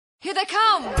Here they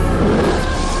come!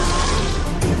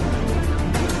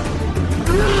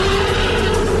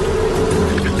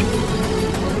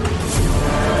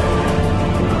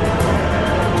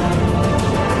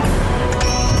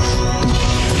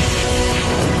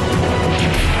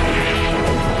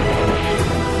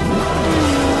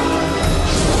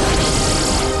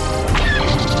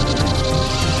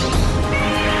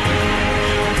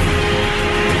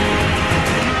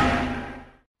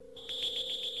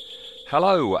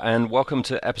 Hello and welcome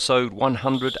to episode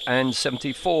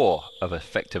 174 of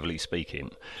Effectively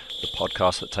Speaking, the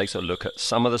podcast that takes a look at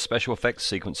some of the special effects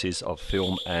sequences of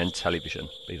film and television,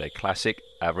 be they classic,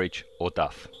 average or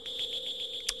duff.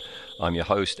 I'm your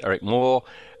host Eric Moore,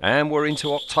 and we're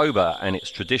into October, and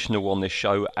it's traditional on this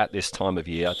show at this time of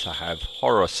year to have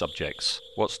horror subjects.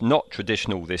 What's not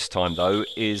traditional this time though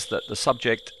is that the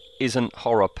subject isn't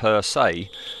horror per se,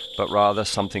 but rather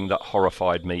something that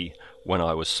horrified me when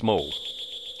I was small.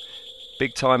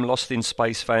 Big-time Lost in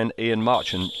Space fan Ian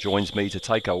Marchant joins me to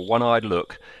take a one-eyed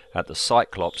look at the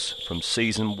Cyclops from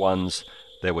Season 1's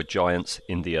There Were Giants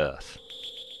in the Earth.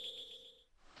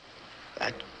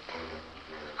 That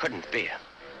couldn't be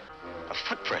a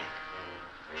footprint.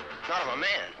 Not of a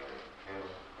man.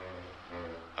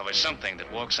 Of a something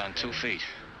that walks on 2 feet.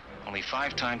 Only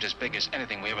 5 times as big as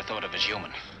anything we ever thought of as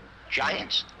human.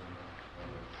 Giants?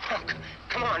 Oh,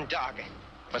 come on, Doc.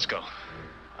 Let's go.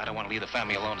 I don't want to leave the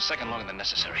family alone a second longer than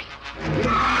necessary.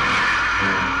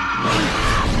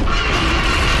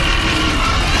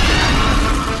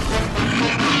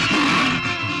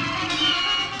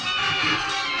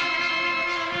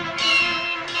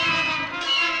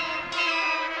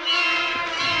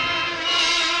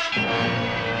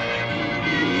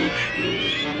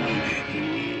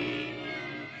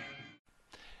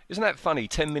 Isn't that funny?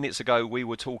 10 minutes ago we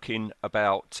were talking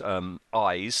about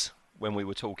eyes, when we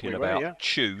were talking about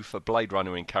Chew for Blade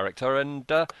Runner in character,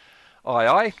 and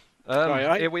aye.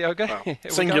 Here we go. Well, here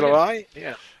singular we go. eye,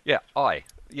 yeah. Yeah, aye,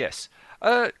 yes.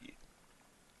 I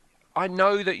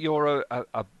know that you're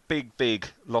a big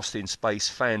Lost in Space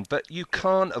fan, but you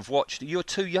can't have watched it. You're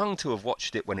too young to have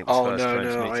watched it when it was first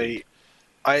transmitted.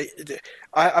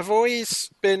 I've always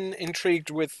been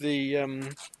intrigued with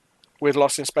the with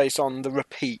Lost in Space on the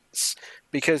repeats,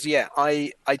 because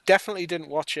I definitely didn't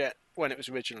watch it when it was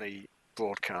originally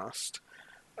broadcast.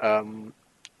 I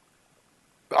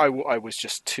was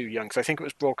just too young, because I think it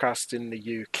was broadcast in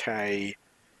the UK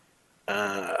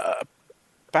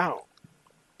about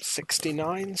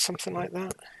 69, something like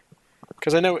that.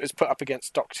 Because I know it was put up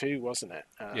against Doctor Who, wasn't it?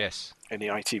 Yes. In the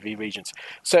ITV regions.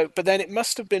 So, but then it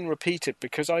must have been repeated,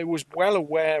 because I was well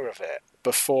aware of it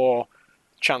before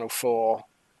Channel 4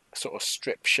 sort of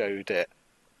strip showed it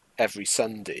every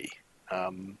Sunday.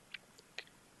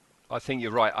 I think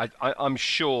you're right. I'm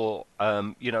sure,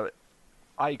 I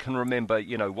can remember,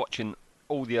 watching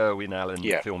all the Irwin Allen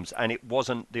films, and it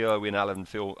wasn't the Irwin Allen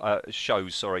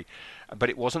shows, but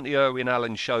it wasn't the Irwin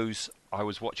Allen shows I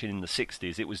was watching in the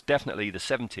 60s. It was definitely the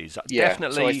 70s. Yeah,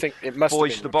 definitely, so I think it must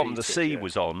Voyage have to been the Bottom of the repeated, Sea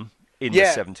was on in the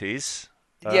 70s.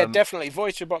 Yeah, definitely.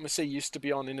 Voyage to the Bottom of the Sea used to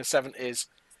be on in the 70s.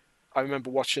 I remember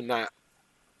watching that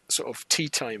sort of tea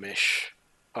time-ish.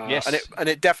 Yes. And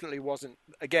it definitely wasn't,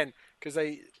 again, because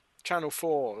Channel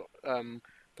 4,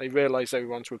 they realised they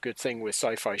were onto a good thing with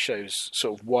sci-fi shows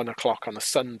sort of 1 o'clock on a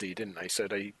Sunday, didn't they? So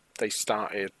they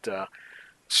started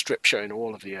strip showing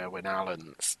all of the Irwin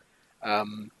Allens,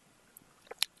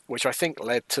 which I think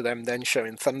led to them then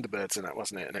showing Thunderbirds and that,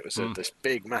 wasn't it? And it was this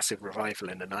big, massive revival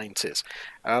in the 90s.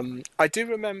 I do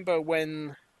remember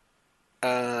when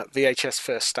VHS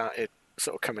first started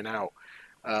sort of coming out,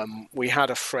 we had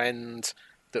a friend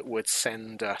that would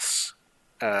send us,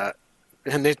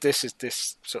 and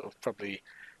this sort of probably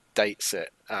dates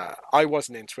it. I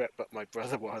wasn't into it, but my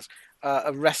brother was.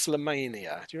 A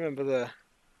WrestleMania. Do you remember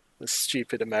the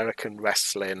stupid American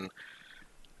wrestling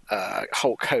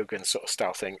Hulk Hogan sort of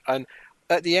style thing? And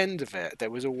at the end of it,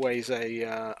 there was always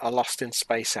a Lost in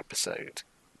Space episode.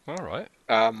 All right.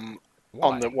 On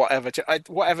the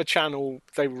whatever channel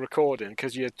they were recording,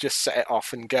 because you just set it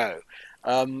off and go.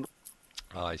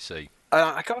 I see.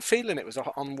 I got a feeling it was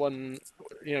on one,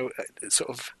 sort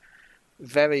of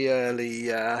very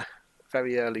early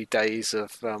days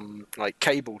of like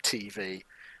cable TV.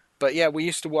 But yeah, we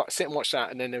used to sit and watch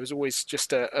that, and then there was always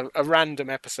just a random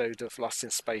episode of Lost in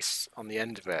Space on the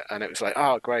end of it, and it was like,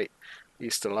 oh great, I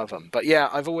used to love them. But yeah,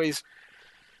 I've always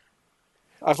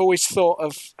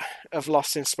thought of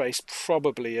Lost in Space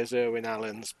probably as Irwin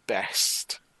Allen's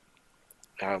best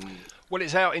Well,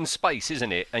 it's out in space,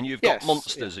 isn't it? And you've got Yes,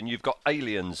 monsters and you've got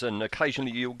aliens, and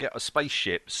occasionally you'll get a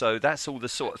spaceship. So that's all the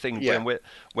sort of thing yeah,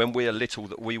 when we're little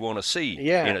that we want to see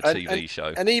yeah, in a TV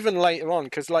show. and even later on,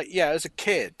 because like as a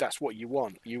kid, that's what you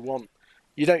want. You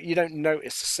don't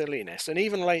notice the silliness, and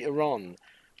even later on,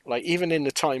 like even in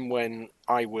the time when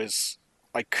I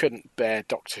couldn't bear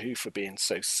Doctor Who for being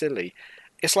so silly.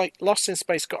 It's like Lost in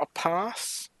Space got a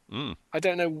pass. I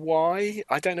don't know why.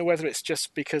 I don't know whether it's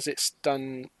just because it's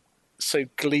done so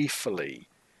gleefully.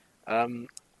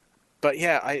 But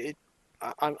yeah,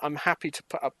 I'm happy to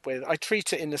put up with. I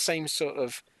treat it in the same sort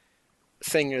of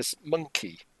thing as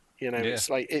Monkey. Yeah. It's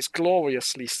like it's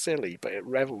gloriously silly, but it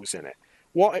revels in it.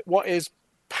 What is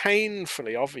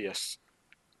painfully obvious,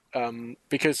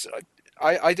 because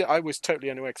I was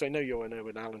totally unaware, because I know you're an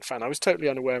Owen Allen fan. I was totally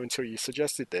unaware until you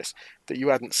suggested this, that you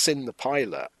hadn't seen the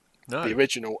pilot, No. the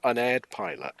original unaired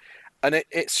pilot. And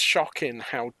it's shocking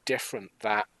how different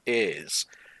that is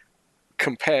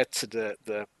compared to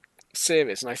the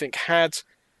series. And I think had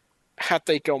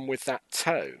they gone with that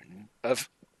tone of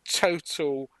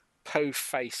total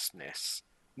po-facedness,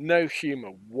 no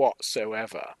humour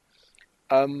whatsoever,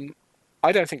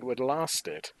 I don't think it would have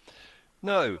lasted.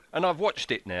 No, and I've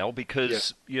watched it now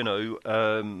because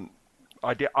I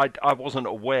wasn't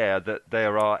aware that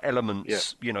there are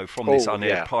elements from this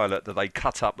unaired pilot that they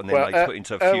cut up and then they put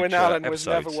into future Owen Allen episodes.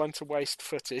 was never one to waste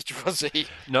footage, was he?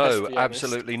 No,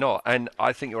 absolutely not. And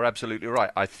I think you're absolutely right.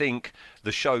 I think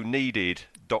the show needed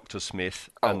Dr.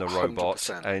 Smith and the robot.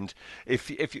 100%. And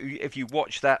if you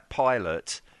watch that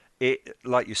pilot, it,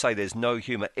 like you say, there's no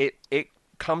humour. It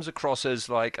comes across as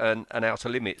like an Outer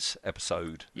Limits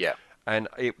episode. Yeah. And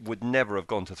it would never have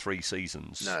gone to 3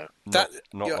 seasons. No,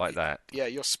 not like that. Yeah,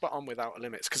 you're spot on with Outer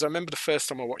Limits, because I remember the first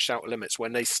time I watched Outer Limits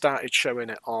when they started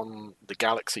showing it on the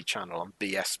Galaxy Channel on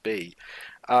BSB,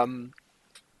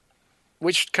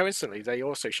 which coincidentally they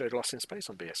also showed Lost in Space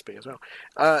on BSB as well.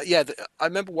 I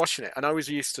remember watching it, and I was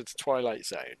used to the Twilight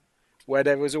Zone, where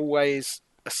there was always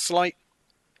a slight,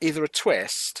 either a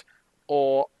twist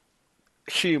or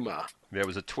humour. There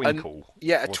was a twinkle.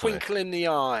 A twinkle in the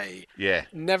eye. Yeah.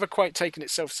 Never quite taking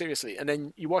itself seriously. And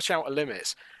then you watch Outer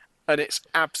Limits, and it's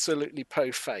absolutely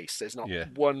po-faced. There's not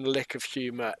one lick of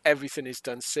humour. Everything is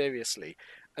done seriously.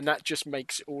 And that just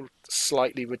makes it all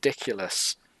slightly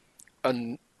ridiculous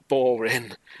and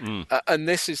boring. And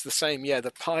this is the same. Yeah,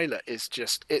 the pilot is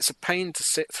just... It's a pain to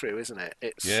sit through, isn't it?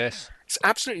 It's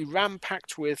absolutely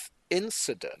ram-packed with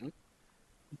incident.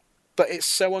 But it's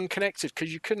so unconnected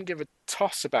because you couldn't give a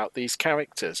toss about these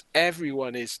characters.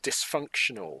 Everyone is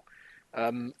dysfunctional.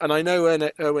 And I know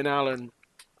Owen Allen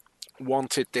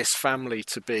wanted this family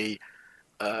to be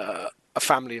a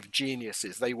family of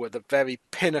geniuses. They were the very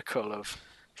pinnacle of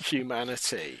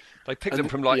humanity. They picked them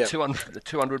from like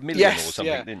 200 million or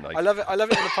something, didn't they? I love it in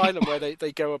the pilot where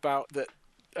they go about that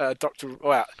Dr.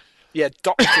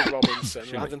 Robinson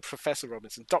rather than Professor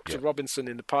Robinson. Dr. Robinson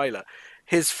in the pilot,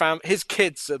 his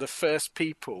kids are the first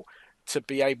people to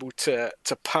be able to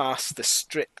pass the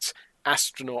strict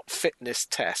astronaut fitness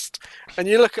test. And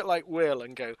you look at like Will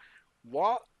and go,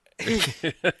 what?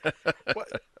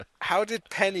 What? How did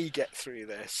Penny get through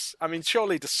this? I mean,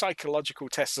 surely the psychological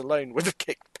tests alone would have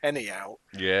kicked Penny out.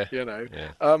 Yeah. Yeah.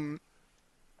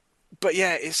 But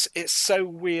yeah, it's so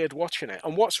weird watching it.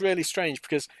 And what's really strange,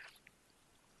 because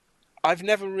I've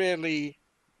never really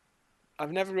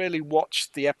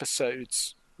watched the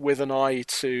episodes with an eye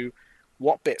to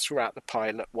what bits were out the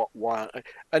pilot, what weren't.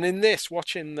 And in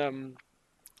watching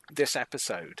this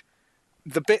episode,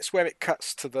 the bits where it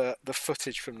cuts to the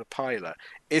footage from the pilot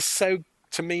is so,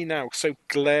 to me now, so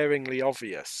glaringly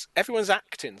obvious. Everyone's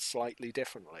acting slightly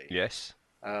differently. Yes.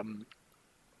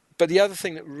 But the other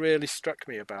thing that really struck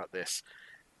me about this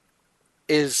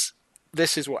is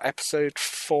what, episode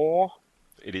 4?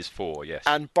 It is 4, yes.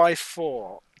 And by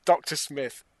 4, Dr.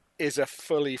 Smith is a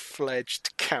fully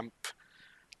fledged camp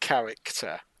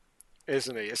character,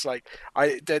 isn't he? It's like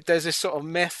there's this sort of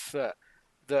myth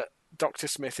that Dr.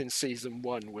 Smith in season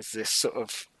 1 was this sort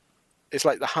of, it's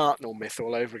like the Hartnell myth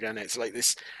all over again. It's like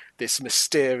this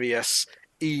mysterious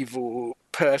evil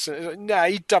person. No,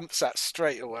 he dumps that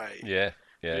straight away. Yeah.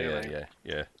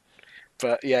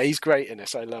 But yeah, he's great in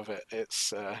this. I love it.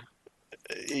 It's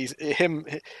he's him.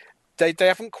 They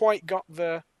haven't quite got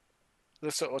the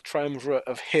sort of triumvirate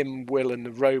of him, Will, and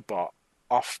the robot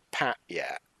off pat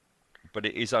yet. But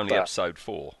it is only episode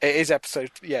 4. It is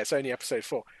it's only episode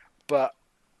 4. But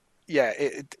yeah,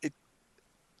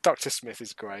 Dr. Smith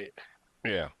is great.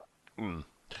 Yeah.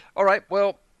 All right.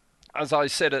 Well, as I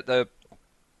said at the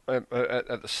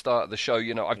start of the show,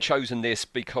 I've chosen this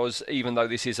because even though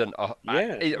this isn't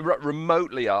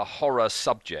remotely a horror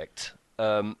subject,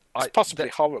 It's possibly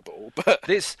horrible, but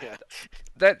this yeah.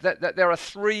 there are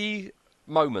three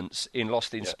moments in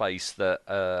Lost in Space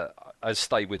that has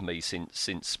stayed with me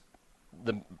since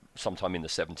sometime in the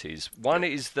 70s. One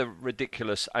is the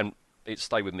ridiculous, and it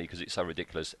stayed with me because it's so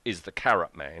ridiculous, is the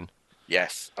Carrot Man.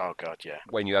 Yes. Oh God, yeah.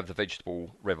 When you have the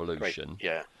vegetable Great. revolution.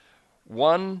 Yeah.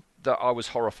 One that I was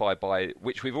horrified by,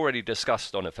 which we've already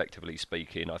discussed on Effectively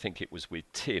Speaking, I think it was with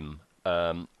Tim,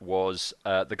 was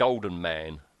the Golden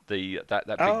Man. That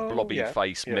big blobby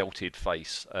face, melted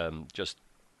face. Just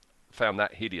found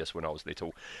that hideous when I was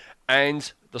little.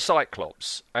 And the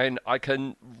Cyclops. And I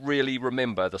can really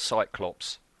remember the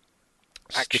Cyclops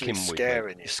Actually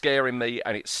scaring me,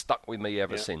 and it's stuck with me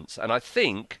ever since. And I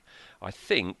think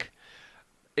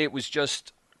it was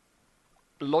just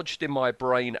lodged in my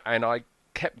brain, and I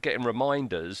kept getting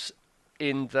reminders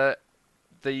in that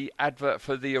the advert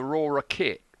for the Aurora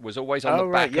kit was always on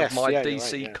the back of my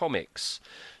DC comics.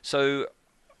 So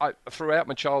throughout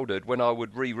my childhood, when I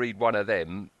would reread one of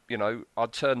them,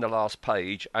 I'd turn the last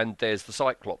page and there's the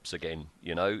Cyclops again,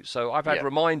 So I've had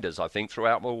reminders, I think,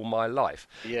 throughout all my life.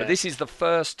 Yeah. But this is the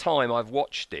first time I've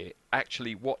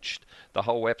actually watched the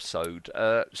whole episode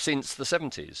since the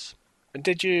 70s. And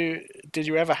did you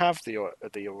ever have the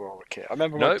Aurora kit? I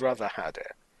remember my brother had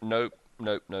it. Nope.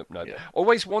 Yeah.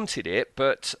 Always wanted it,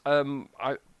 but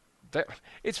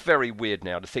it's very weird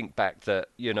now to think back that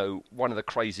one of the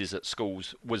crazes at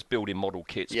schools was building model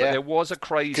kits, but there was a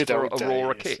craze for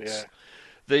Aurora kits.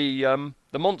 Yeah.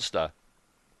 The monster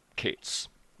kits,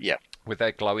 with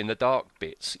their glow in the dark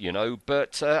bits,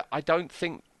 But I don't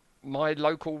think my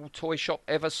local toy shop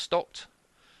ever stocked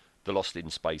the Lost in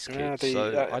Space kit,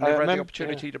 so I never had the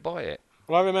opportunity to buy it.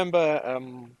 Well, I remember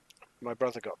my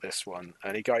brother got this one,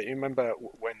 and you remember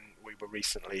when we were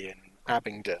recently in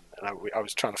Abingdon, and I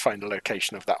was trying to find the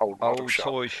location of that old model shop.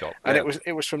 Toy shop, and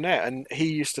it was from there, and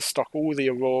he used to stock all the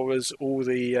Auroras, all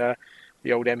the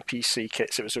old NPC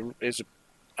kits. It was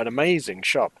an amazing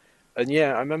shop, and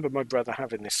I remember my brother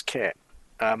having this kit,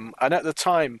 and at the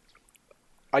time,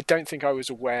 I don't think I was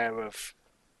aware of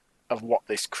what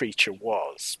this creature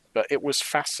was, but it was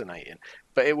fascinating.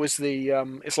 But it was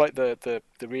it's like the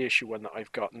reissue one that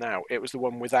I've got now. It was the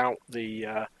one without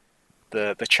the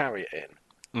chariot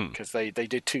in, because they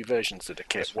did two versions of the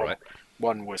kit. That's right.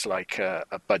 One was like a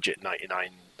budget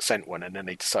 99-cent one, and then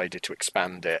they decided to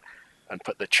expand it and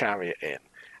put the chariot in.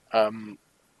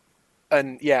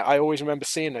 And I always remember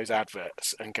seeing those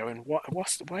adverts and going, why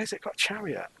has it got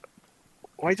chariot?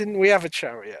 Why didn't we have a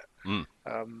chariot?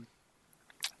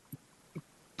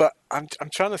 But I'm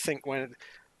trying to think when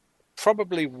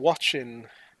probably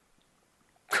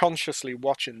consciously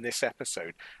watching this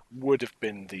episode would have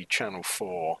been the Channel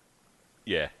 4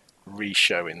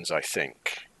 re-showings, I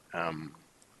think.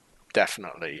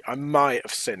 Definitely. I might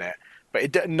have seen it,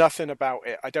 but nothing about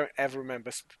it. I don't ever remember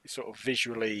sort of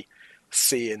visually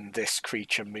seeing this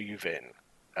creature moving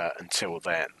until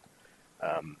then.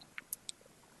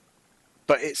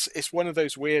 But it's one of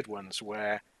those weird ones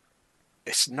where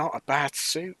it's not a bad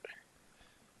suit.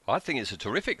 I think it's a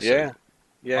terrific suit.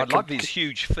 Yeah. I love his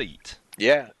huge feet.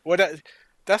 Yeah. Well,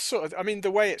 that's sort of. I mean, the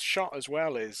way it's shot as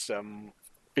well is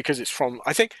because it's from.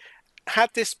 I think had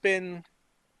this been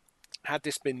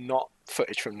not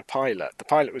footage from the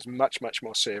pilot was much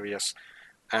more serious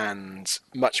and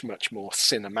much more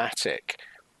cinematic,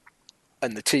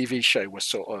 and the TV show was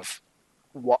sort of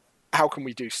how can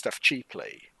we do stuff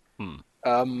cheaply?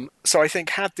 So I think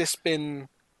had this been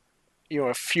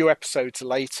a few episodes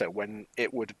later, when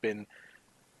it would have been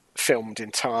filmed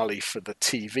entirely for the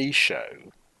TV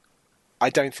show, I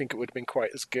don't think it would have been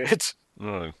quite as good.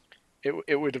 No.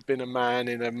 It would have been a man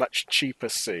in a much cheaper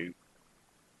suit,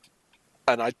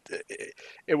 and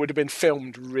it would have been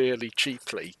filmed really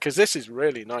cheaply, because this is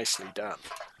really nicely done.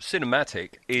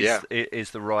 Cinematic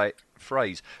is the right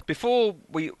phrase. Before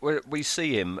we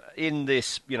see him in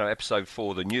this, episode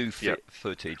 4, the new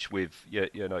footage with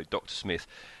Dr. Smith,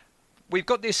 we've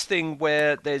got this thing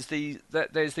where there's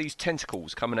these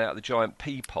tentacles coming out of the giant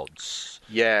pea pods.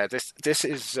 Yeah, this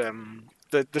is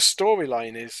the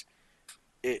storyline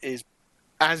is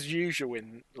as usual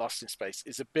in Lost in Space,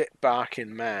 is a bit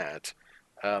barking mad,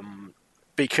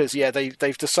 because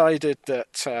they've decided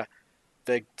that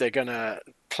they're gonna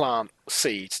plant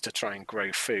seeds to try and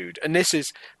grow food, and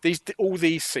all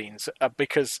these scenes are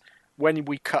because when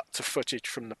we cut to footage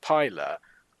from the pilot,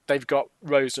 they've got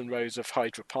rows and rows of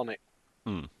hydroponic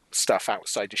stuff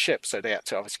outside the ship, so they had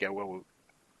to obviously go, well,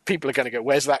 people are going to go,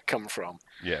 where's that come from?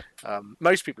 Yeah.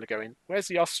 Most people are going, where's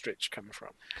the ostrich come from?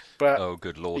 But oh,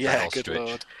 good lord, that ostrich.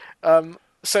 Good lord.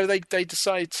 So they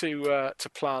decide to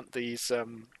plant these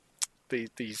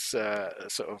these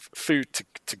sort of food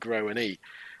to grow and eat,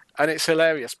 and it's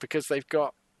hilarious because they've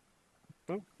got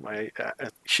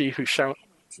she who shout.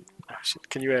 Oh,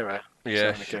 can you hear her?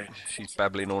 Yeah, she's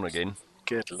babbling on again.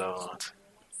 Good Lord.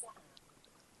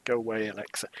 Go away,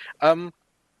 Alexa.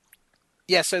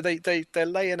 Yeah, so they're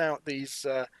laying out these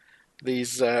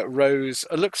rows.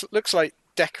 It looks like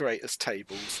decorators'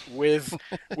 tables with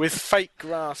fake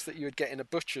grass that you would get in a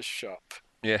butcher's shop.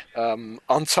 Yeah.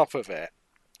 On top of it,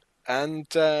 and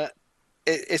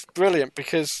it's brilliant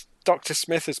because Dr.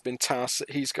 Smith has been tasked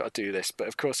that he's got to do this, but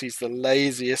of course he's the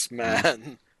laziest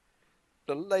man.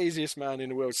 The laziest man in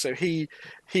the world. So he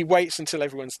waits until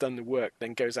everyone's done the work,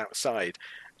 then goes outside.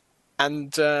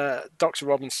 And Dr.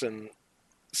 Robinson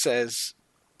says,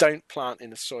 don't plant in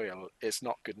the soil. It's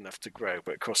not good enough to grow.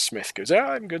 But of course Smith goes,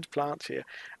 I'm going to plant here.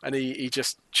 And he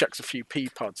just chucks a few pea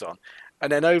pods on.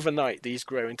 And then overnight, these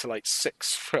grow into like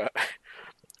 6-foot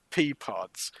pea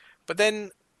pods. But then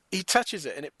he touches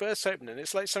it and it bursts open. And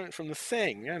it's like something from The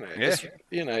Thing, isn't it?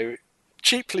 Yeah. It's,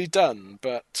 cheaply done,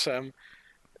 but...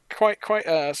 quite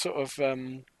a sort of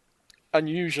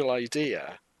unusual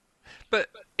idea. But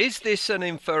is this an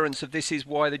inference of this is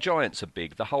why the giants are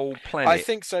big, the whole planet? I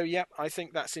think so, yep. I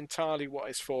think that's entirely what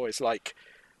it's for. It's like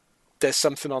there's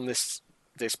something on this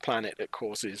planet that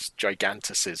causes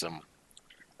giganticism.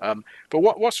 But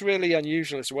what's really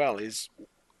unusual as well is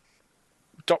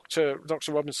Dr.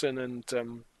 Robinson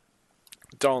and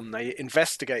Don, they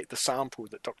investigate the sample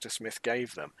that Dr. Smith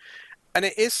gave them. And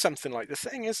it is something like The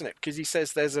Thing, isn't it? Because he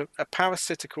says there's a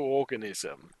parasitical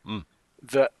organism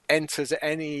that enters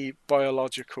any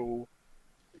biological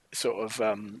sort of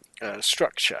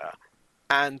structure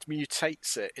and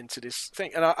mutates it into this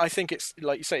thing. And I think it's,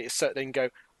 like you say, it's so they can go,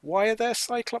 why are there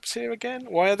Cyclops here again?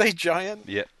 Why are they giant?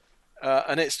 Yeah.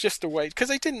 And it's just a way, because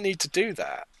they didn't need to do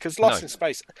that. Because Lost in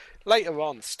Space, later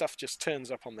on, stuff just turns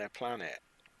up on their planet,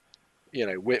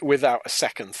 without a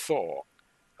second thought.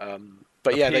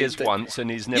 But appears once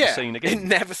and is never seen again.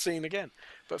 Never seen again.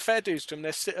 But fair dues to them.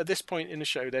 At this point in the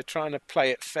show, they're trying to play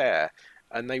it fair,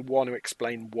 and they want to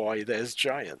explain why there's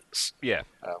giants. Yeah.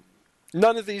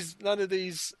 None of these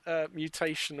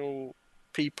mutational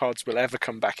pea pods will ever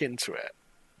come back into it.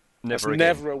 Never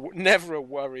again. Never a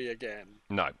worry again.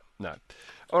 No.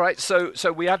 All right. So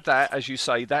we have that, as you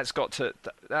say. That's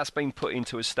been put in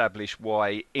to establish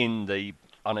why in the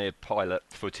unaired pilot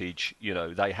footage,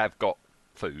 they have got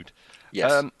food.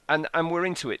 Yes. And we're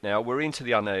into it now. We're into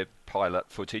the unaired pilot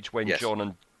footage when John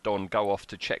and Don go off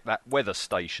to check that weather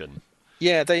station.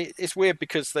 Yeah, it's weird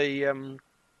because they in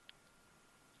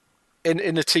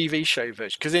the TV show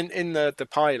version, because in the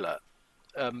pilot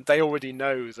they already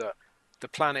know that the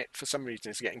planet for some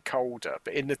reason is getting colder,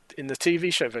 but in the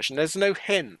TV show version there's no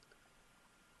hint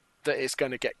that it's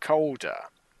going to get colder.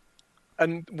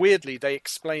 And weirdly they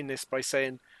explain this by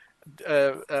saying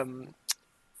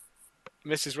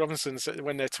Mrs. Robinson,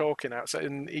 when they're talking outside,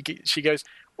 and she goes,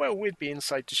 well, we'd be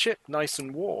inside the ship, nice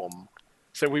and warm,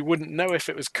 so we wouldn't know if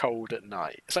it was cold at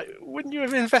night. It's like, wouldn't you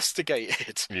have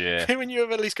investigated? Yeah. Wouldn't you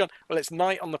have at least gone, well, it's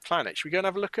night on the planet. Should we go and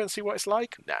have a look and see what it's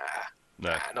like?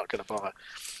 Nah, not going to bother.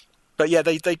 But yeah,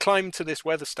 they climb to this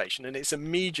weather station, and it's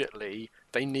immediately,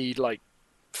 they need, like,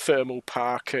 thermal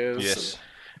parkers. Yes. And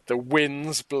the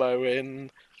wind's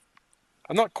blowing.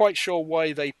 I'm not quite sure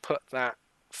why they put that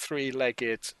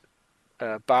 3-legged...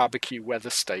 barbecue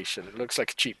weather station. It looks like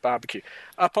a cheap barbecue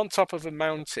up on top of a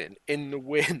mountain in the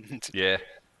wind. Yeah,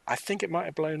 I think it might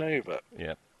have blown over.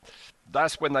 Yeah,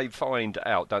 that's when they find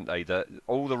out, don't they, that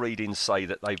all the readings say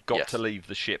that they've got to leave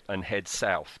the ship and head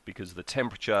south because the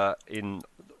temperature in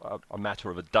a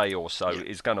matter of a day or so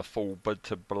is going to fall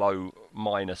to below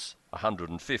minus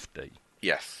 150.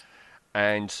 Yes.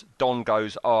 And Don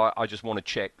goes, I just want to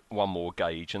check one more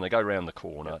gauge. And they go around the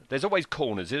corner. There's always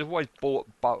corners. There's always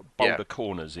bolder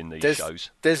corners in these shows.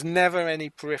 There's never any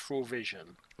peripheral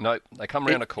vision. No, they come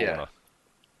around a corner.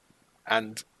 Yeah.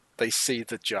 And they see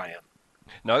the giant.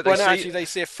 No, they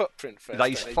see a footprint first.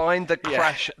 They find the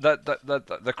crash,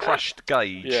 the crushed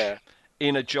gauge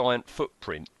in a giant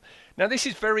footprint. Now, this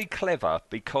is very clever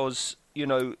because,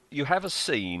 you have a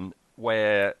scene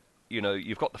where...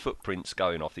 you've got the footprints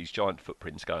going off, these giant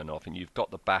footprints going off, and you've got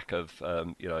the back of,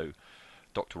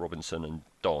 Dr. Robinson and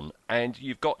Don, and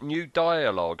you've got new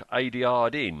dialogue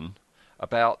ADR'd in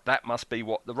about that must be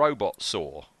what the robot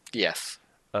saw. Yes.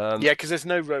 Because there's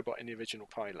no robot in the original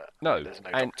pilot. No, there's no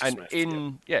and Smith,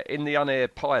 in the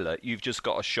unaired pilot, you've just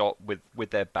got a shot with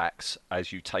their backs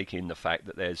as you take in the fact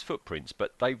that there's footprints,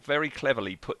 but they very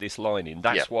cleverly put this line in.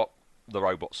 That's what the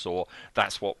robot saw.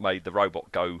 That's what made the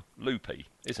robot go loopy,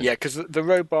 isn't it? Yeah, because the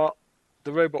robot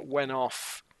went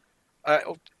off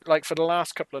like for the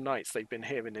last couple of nights, they've been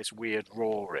hearing this weird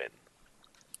roaring,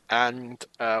 and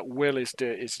Will is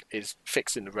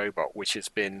fixing the robot, which has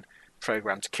been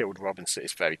programmed to kill the Robinson.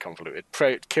 It's very convoluted.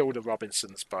 Kill the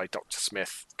Robinsons by Dr.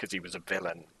 Smith because he was a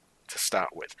villain to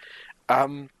start with.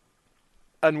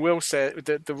 And Will says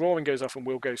the roaring goes off, and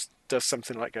Will does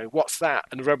something like "What's that?"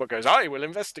 And the robot goes, "I will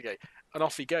investigate." And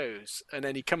off he goes. And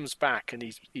then he comes back, and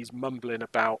he's mumbling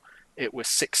about it was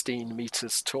 16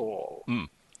 meters tall.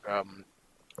 And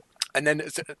then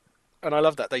and I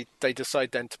love that they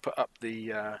decide then to put up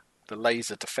the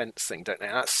laser defense thing, don't they?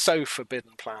 And that's so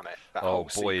Forbidden Planet. Oh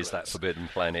boy, is that Forbidden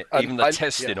Planet! And even the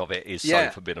testing of it is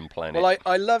so Forbidden Planet. Well,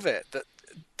 I love it that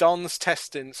Don's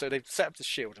testing. So they've set up the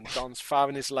shield, and Don's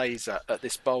firing his laser at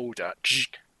this boulder,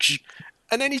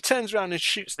 and then he turns around and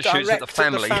shoots direct at the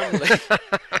family.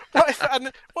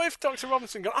 What if Dr.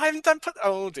 Robinson goes, "I haven't done put."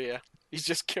 Oh dear, he's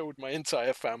just killed my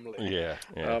entire family. Yeah.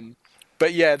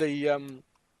 But yeah,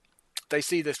 they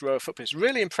see this row of footprints.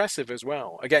 Really impressive as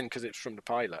well. Again, because it's from the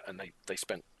pilot, and they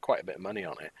spent quite a bit of money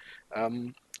on it.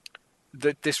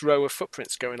 This row of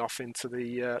footprints going off into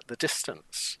the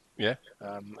distance. Yeah.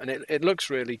 And it looks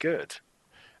really good.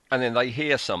 And then they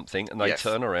hear something, and they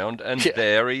turn around, and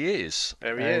there he is.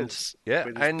 There he is. Yeah,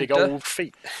 with his big old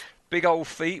feet. Big old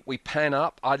feet. We pan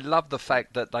up. I love the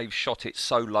fact that they've shot it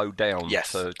so low down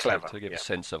to give a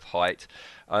sense of height.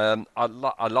 I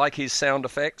like his sound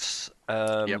effects.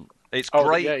 It's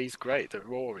great. Yeah, he's great. The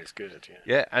roar is good.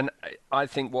 Yeah, and I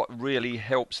think what really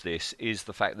helps this is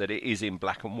the fact that it is in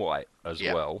black and white as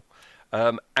well.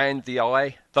 And the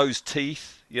eye, those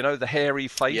teeth, the hairy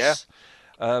face.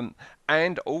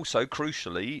 And also,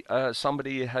 crucially,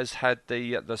 somebody has had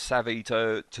the savvy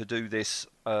to do this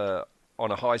on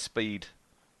a high-speed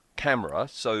camera.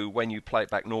 So when you play it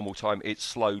back normal time, it's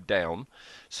slowed down.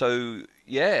 So,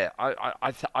 yeah,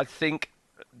 I think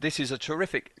this is a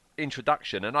terrific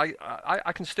introduction, and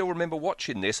I can still remember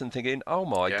watching this and thinking, oh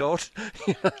my god,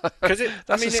 because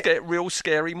that's a real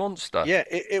scary monster. Yeah,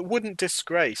 it wouldn't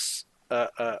disgrace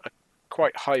a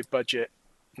quite high budget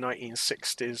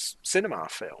 1960s cinema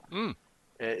film.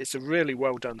 It's a really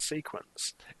well done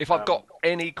sequence. If I've got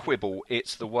any quibble,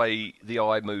 it's the way the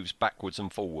eye moves backwards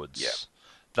and forwards.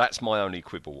 That's my only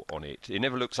quibble on it. It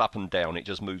never looks up and down. It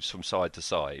just moves from side to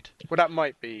side. Well, that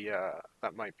might be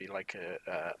like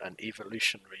an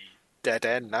evolutionary dead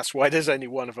end. That's why there's only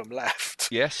one of them left.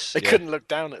 Yes, they couldn't look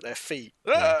down at their feet.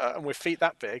 And with feet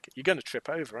that big, you're going to trip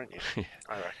over, aren't you?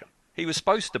 I reckon. He was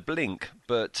supposed to blink,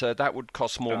 but that would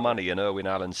cost more money, and Irwin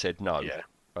Allen said no.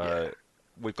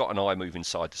 We've got an eye moving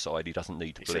side to side. He doesn't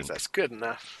need to blink. Says that's good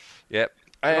enough. Yep.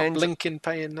 And not blinking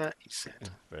paying that, he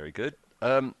said. Very good.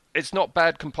 It's not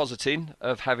bad compositing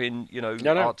of having,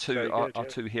 our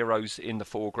two heroes in the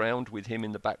foreground with him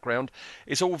in the background.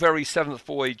 It's all very Seventh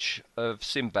Voyage of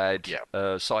Sinbad,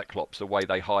 Cyclops, the way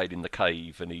they hide in the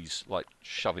cave and he's like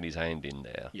shoving his hand in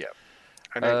there. Yeah.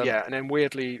 And then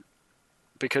weirdly,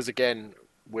 because again,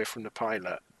 we're from the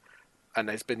pilot and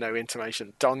there's been no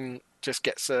intimation, Don just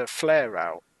gets a flare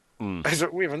out.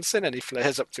 We haven't seen any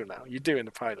flares up till now. You do in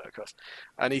the pilot, of course.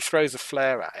 And he throws a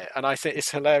flare at it. And I think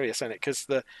it's hilarious in it because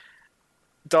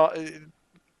in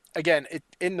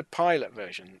the pilot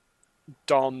version,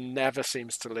 Don never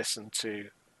seems to listen to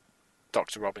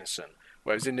Dr. Robinson.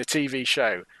 Whereas in the TV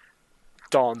show,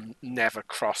 Don never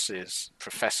crosses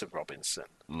Professor Robinson.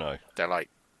 No. They're like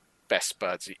best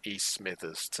buds. He's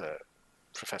Smithers to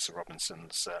Professor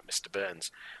Robinson's Mr. Burns.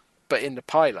 But in the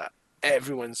pilot,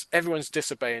 everyone's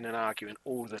disobeying and arguing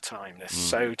all the time. They're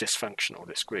so dysfunctional,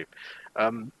 this group.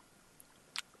 And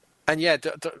yeah,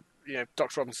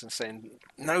 Dr. Robinson's saying,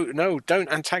 no,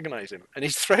 don't antagonize him. And he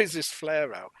throws this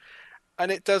flare out.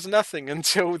 And it does nothing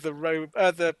until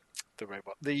the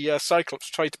Cyclops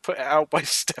tried to put it out by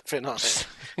stepping on it.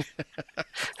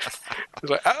 It's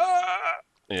like, ah!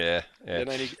 Yeah. And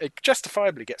then he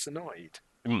justifiably gets annoyed.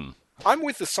 I'm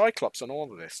with the Cyclops on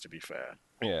all of this, to be fair.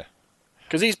 Yeah.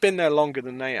 Because he's been there longer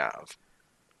than they have.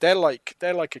 They're like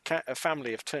a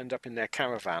family have turned up in their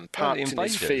caravan, parked in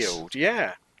his field.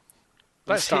 Yeah.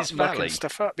 That's his valley.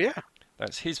 Stuff up. Yeah.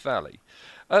 That's his valley.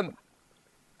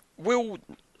 Will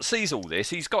sees all this.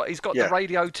 He's got the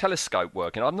radio telescope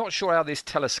working. I'm not sure how this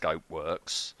telescope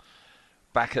works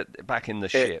back in the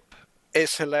ship.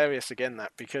 It's hilarious again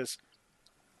because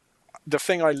the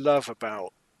thing I love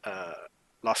about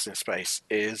Lost in Space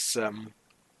is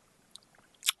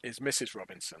Mrs.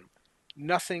 Robinson.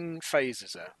 Nothing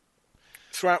phases her.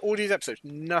 Throughout all these episodes,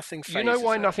 nothing phases her. You know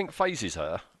why nothing phases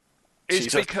her?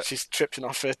 She's tripping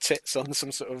off her tits on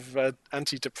some sort of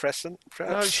antidepressant,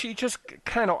 perhaps? No, she just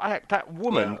cannot act. That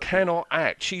woman cannot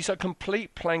act. She's a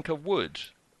complete plank of wood.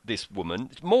 this woman.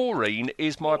 Maureen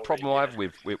is my Maureen, problem I yeah. have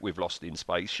with Lost in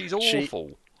Space. She's She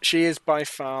awful. she is by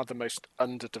far the most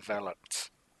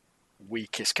underdeveloped,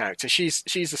 weakest character. She's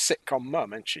a sitcom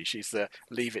mum, isn't she? She's the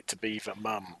Leave It to Beaver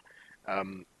mum.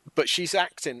 But she's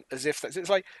acting as if it's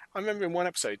like, I remember in one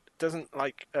episode, doesn't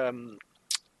like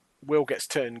Will gets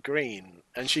turned green,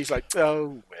 and she's like,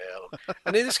 "Oh, Will."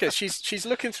 And in this case, she's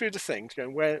looking through the things,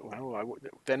 going, "Where? Well,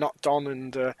 they're not Don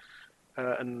and Dr.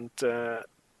 My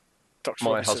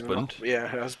Robinson, husband. yeah,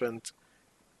 her husband."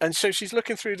 And so she's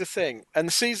looking through the thing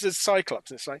and sees the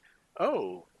Cyclops, and it's like,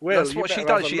 "Oh, Will, That's you what she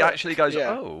better have does. a She look." actually goes, Yeah,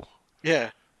 "Oh."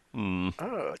 yeah. Hmm.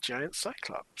 Oh, a giant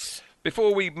Cyclops.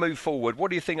 Before we move forward, what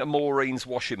do you think of Maureen's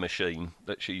washing machine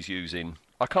that she's using?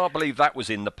 I can't believe that was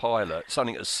in the pilot.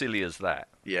 Something as silly as that.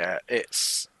 Yeah,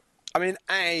 it's. I mean,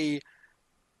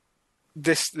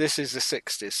 this is the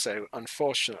 '60s, so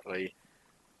unfortunately,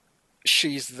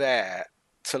 she's there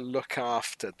to look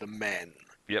after the men.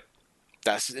 Yep.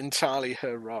 That's entirely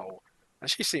her role, and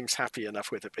she seems happy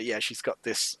enough with it. But yeah, she's got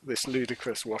this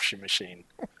ludicrous washing machine.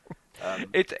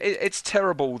 It's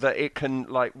terrible that it can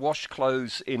like wash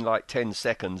clothes in like 10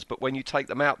 seconds, but when you take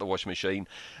them out the washing machine,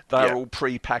 they're all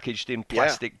pre-packaged in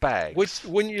plastic bags.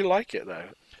 Wouldn't you like it though?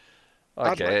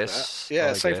 I I'd guess. like that. Yeah,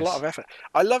 I save a lot guess. of effort.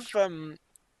 I love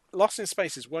Lost in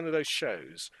Space is one of those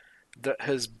shows that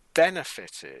has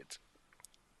benefited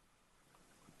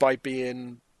by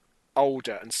being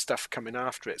older and stuff coming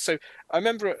after it. So I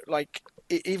remember, like,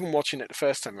 even watching it the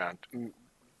first time around,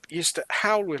 used to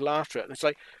howl with laughter at it. And it's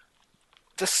like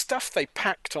the stuff they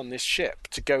packed on this ship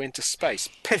to go into space: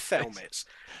 pith helmets,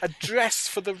 a dress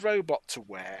for the robot to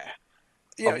wear,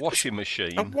 A washing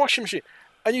machine. a washing machine,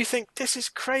 and you think this is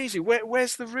crazy.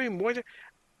 Where's the room?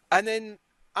 And then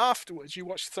afterwards, you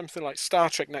watch something like Star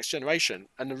Trek: Next Generation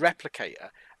and the replicator.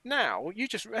 Now you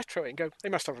just retro it and go, they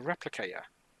must have a replicator.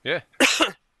 Yeah.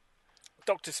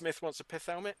 Dr. Smith wants a pith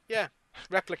helmet. Yeah,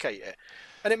 replicate it,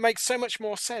 and it makes so much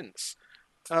more sense.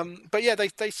 But yeah,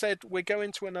 they said we're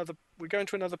going to another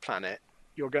planet.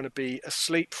 You're going to be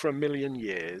asleep for 1 million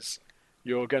years.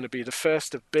 You're going to be the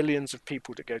first of billions of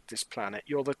people to go to this planet.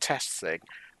 You're the test thing.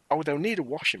 Oh, they'll need a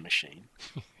washing machine.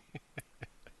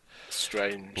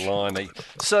 Strange. Blimey.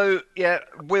 So, yeah,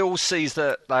 Will sees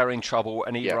that they're in trouble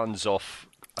and he runs off.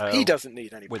 He doesn't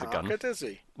need any with Parker, a gun. does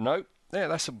he? No. Yeah,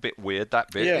 that's a bit weird,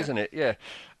 that bit, Yeah. isn't it? Yeah.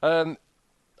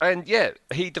 And yeah,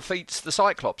 he defeats the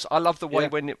Cyclops. I love the way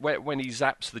when he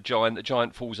zaps the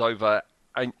giant falls over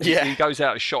and he goes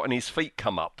out a shot and his feet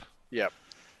come up. Yeah.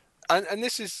 And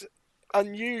this is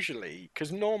unusually,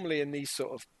 because normally in these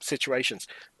sort of situations,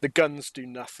 the guns do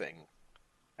nothing.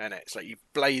 And it's like you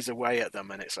blaze away at them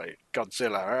and it's like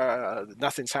Godzilla,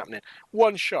 nothing's happening.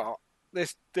 One shot,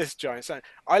 this giant sound.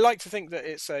 I like to think that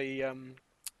it's a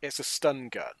stun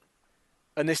gun.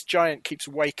 And this giant keeps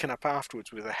waking up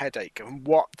afterwards with a headache going,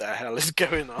 what the hell is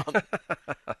going on?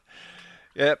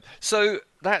 Yeah, so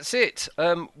that's it.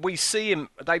 We see him,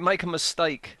 they make a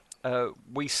mistake.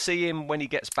 We see him when he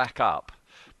gets back up,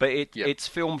 but it's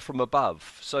filmed from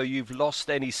above. So you've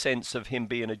lost any sense of him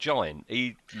being a giant.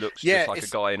 He looks just like a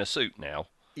guy in a suit now.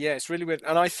 Yeah, it's really weird.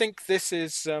 And I think this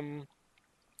is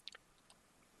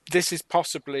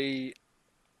possibly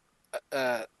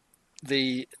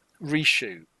the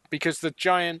reshoot. Because the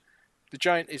giant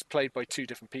is played by two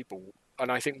different people,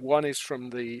 and I think one is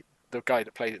from the guy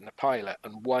that played it in the pilot,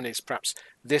 and one is perhaps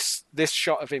this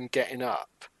shot of him getting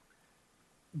up.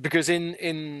 Because in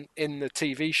the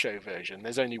TV show version,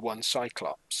 there's only one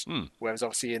Cyclops, whereas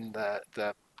obviously in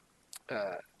the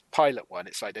pilot one,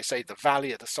 it's like they say the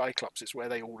Valley of the Cyclops is where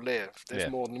they all live.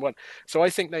 There's more than one. So I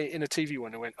think they, in a TV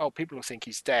one, they went, oh, people will think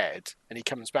he's dead and he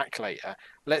comes back later.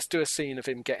 Let's do a scene of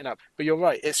him getting up. But you're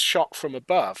right, it's shot from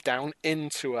above down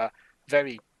into a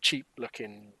very cheap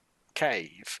looking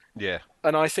cave. Yeah.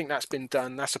 And I think that's been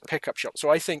done. That's a pickup shot. So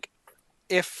I think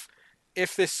if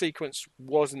this sequence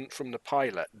wasn't from the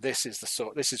pilot, this is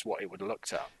what it would have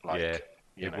looked at like. Yeah.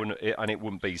 It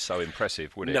wouldn't be so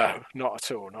impressive, would it? No, not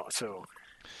at all.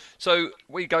 So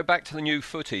we go back to the new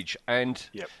footage, and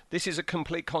this is a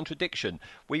complete contradiction.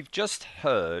 We've just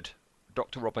heard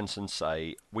Dr. Robinson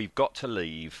say, we've got to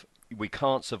leave, we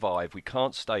can't survive, we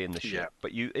can't stay in the ship.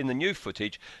 But in the new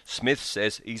footage, Smith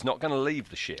says he's not going to leave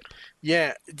the ship.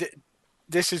 Yeah,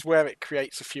 this is where it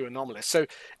creates a few anomalies. So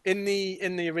in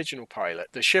the original pilot,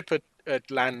 the ship had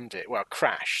landed,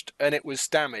 crashed, and it was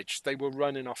damaged. They were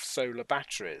running off solar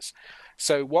batteries.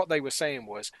 So what they were saying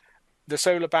was the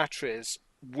solar batteries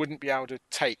wouldn't be able to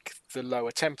take the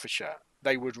lower temperature.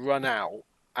 They would run out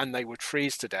and they would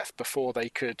freeze to death before they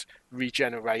could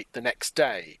regenerate the next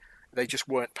day. They just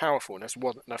weren't powerful, and there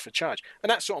wasn't enough of a charge. And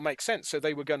that sort of makes sense. So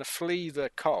they were going to flee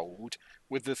the cold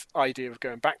with the idea of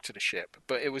going back to the ship,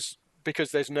 but it was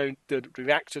because the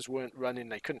reactors weren't running,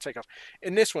 they couldn't take off.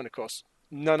 In this one, of course,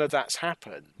 none of that's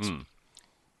happened.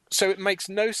 So it makes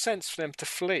no sense for them to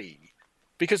flee.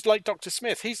 Because like Dr.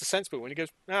 Smith, he's the sensible one. He goes,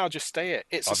 no, I'll just stay it.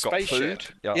 It's a spaceship.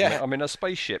 Got food. Yeah, I'm in a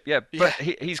spaceship. Yeah, but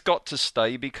he's got to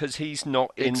stay because he's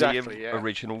not in the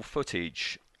original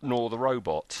footage, nor the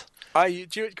robot. Do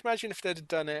you imagine if they'd have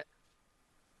done it,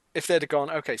 if they'd have gone,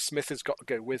 okay, Smith has got to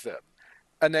go with them,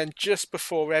 and then just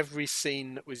before every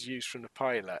scene that was used from the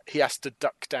pilot, he has to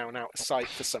duck down out of sight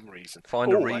for some reason.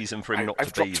 Find a reason for him not to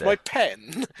be there. I've dropped my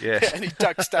pen. Yeah. And he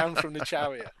ducks down from the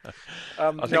chariot.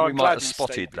 I think we might have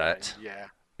spotted that.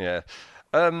 Yeah.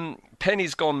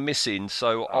 Penny's gone missing,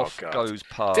 so off goes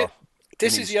Pa.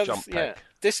 This is the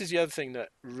other thing that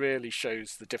really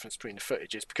shows the difference between the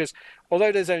footage, is because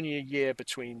although there's only a year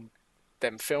between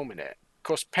them filming it, of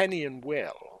course Penny and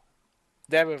Will,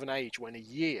 they're of an age when a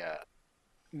year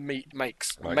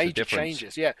makes major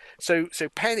changes. Yeah. So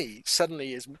Penny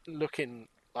suddenly is looking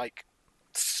like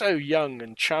so young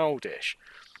and childish.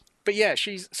 But yeah,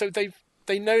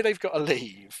 they know they've got to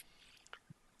leave.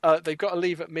 They've got to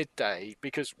leave at midday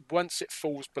because once it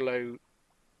falls below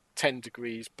 10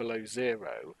 degrees below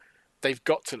zero, they've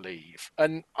got to leave.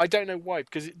 And I don't know why,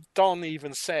 because Don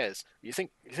even says, you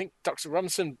think Dr.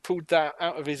 Rumson pulled that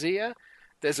out of his ear?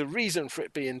 There's a reason for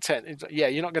it being 10. It's like, yeah,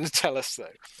 you're not going to tell us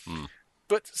though.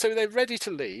 But so they're ready to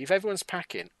leave, everyone's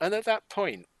packing, and at that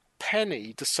point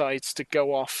Penny decides to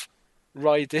go off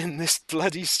riding this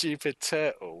bloody stupid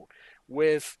turtle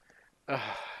with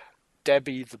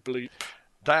Debbie the Bloop.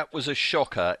 That was a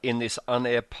shocker in this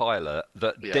unaired pilot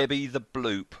that Debbie the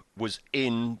Bloop was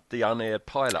in the unaired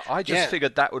pilot. I just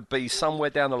figured that would be somewhere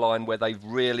down the line where they've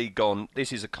really gone,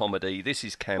 this is a comedy, this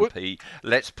is campy,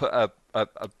 let's put a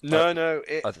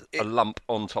lump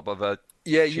on top of a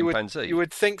chimpanzee. You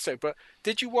would think so, but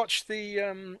did you watch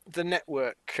the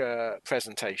network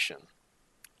presentation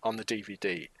on the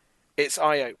DVD? It's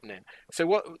eye-opening.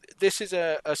 So this is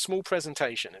a small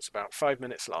presentation. It's about 5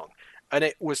 minutes long. And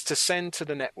it was to send to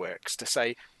the networks to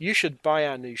say, you should buy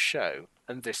our new show,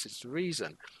 and this is the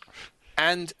reason.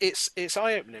 And it's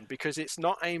eye-opening because it's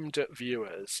not aimed at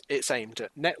viewers, it's aimed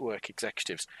at network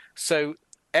executives. So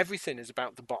everything is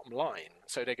about the bottom line.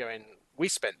 So they're going, we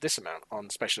spent this amount on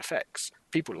special effects.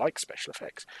 People like special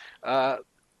effects.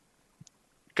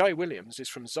 Guy Williams is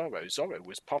from Zorro. Zorro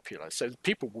was popular, so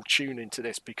people will tune into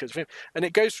this because of him. And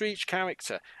it goes through each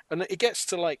character, and it gets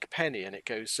to like Penny, and it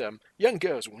goes, young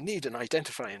girls will need an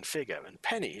identifying figure, and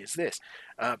Penny is this.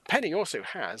 Penny also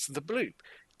has the bloop.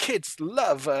 Kids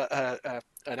love an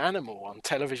animal on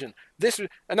television.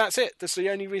 And that's it. That's the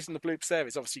only reason the bloop's there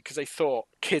is obviously because they thought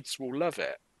kids will love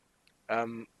it.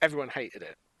 Everyone hated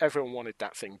it. Everyone wanted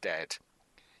that thing dead.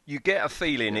 You get a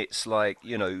feeling it's like,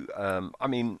 I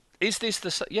mean, is this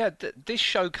this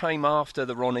show came after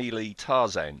the Ron Ely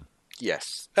Tarzan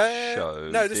show?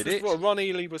 No, Ron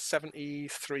Ely was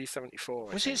 73, 74.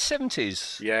 Was it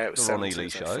 70s? Yeah, it was the Ron 70s, Ely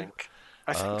show.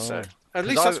 I think so. At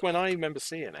least that's when I remember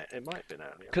seeing it. It might have been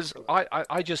earlier. Because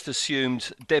I just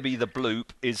assumed Debbie the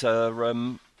Bloop is a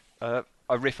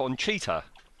riff on Cheetah.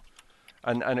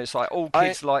 And it's like all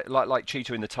kids like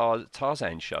Cheetah in the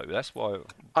Tarzan show. That's why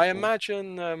I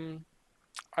imagine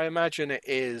it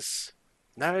is.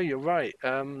 No, you're right.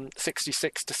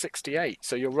 66 to 68.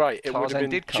 So you're right. It would have been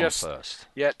did come first.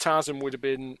 Yeah, Tarzan would have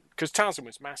been, because Tarzan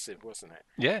was massive, wasn't it?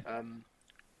 Yeah.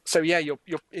 So yeah, you're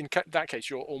in that case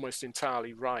you're almost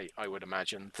entirely right. I would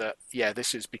imagine that. Yeah,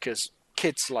 this is because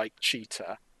kids like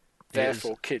Cheetah,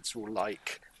 therefore kids will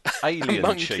like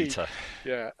alien Cheetah.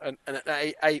 Yeah, and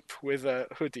an ape with a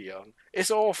hoodie on. It's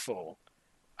awful.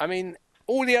 I mean,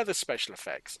 all the other special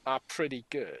effects are pretty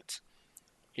good.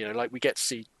 Like we get to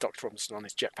see Dr. Robinson on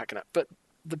his jetpack and that. But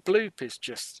the bloop is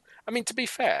just... I mean, to be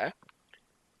fair,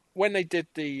 when they did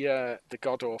the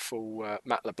god-awful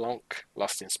Matt LeBlanc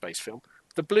Lost in Space film,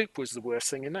 the bloop was the worst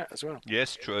thing in that as well.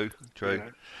 Yes, true.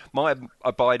 My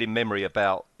abiding memory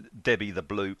about Debbie the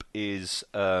Bloop is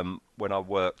when I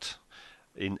worked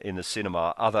in the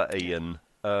cinema, other Ian...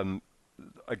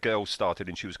 a girl started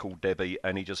and she was called Debbie,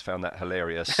 and he just found that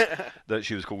hilarious that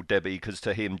she was called Debbie because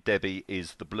to him Debbie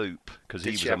is the bloop because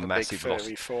he was a massive big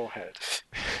furry forehead.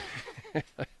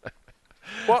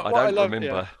 I don't remember.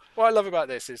 Yeah. What I love about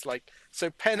this is so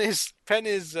Penn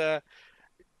is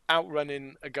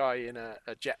outrunning a guy in a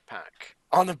jetpack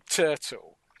on a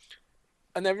turtle.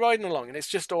 And they're riding along, and it's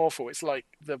just awful. It's like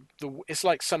it's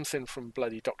like something from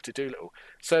bloody Dr. Dolittle.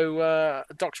 So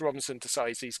Dr. Robinson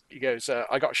decides he goes,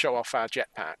 I got to show off our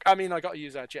jetpack. I mean, I got to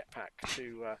use our jetpack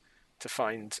to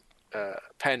find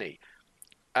Penny.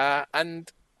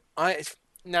 And I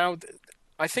now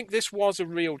I think this was a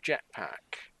real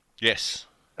jetpack. Yes.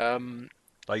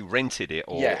 They rented it,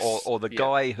 Yes, or the yeah.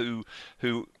 guy who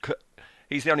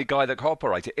he's the only guy that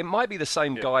cooperated. It might be the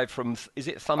same Yeah. guy from, is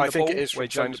it Thunderball? I think it is from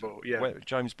Thunderball, yeah. Where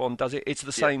James Bond does it. It's the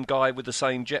Yeah. same guy with the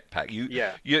same jetpack.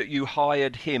 Yeah. You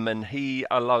hired him, and he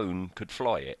alone could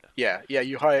fly it. Yeah,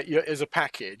 you as a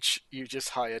package. You just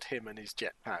hired him and his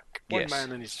jetpack. One Yes.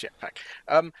 man and his jetpack.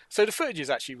 So the footage is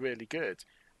actually really good.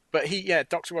 But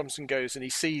Dr. Robinson goes and he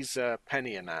sees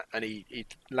Penny in that, and he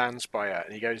lands by her,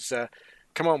 and he goes,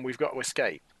 "Come on, we've got to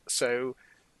escape." So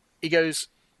he goes,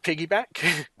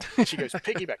 "Piggyback." She goes,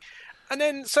 "Piggyback," and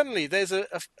then suddenly there's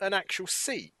an actual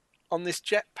seat on this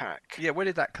jetpack. Yeah, where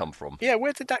did that come from? Yeah,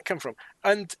 where did that come from?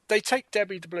 And they take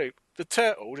Debbie the Bloop, the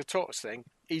tortoise thing.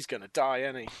 He's going to die,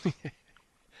 isn't he?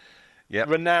 Yeah.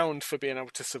 Renowned for being able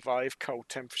to survive cold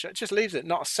temperature. It just leaves it,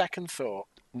 not a second thought.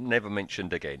 Never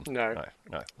mentioned again. No.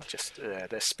 Just they're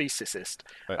speciesist.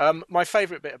 Right. My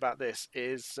favourite bit about this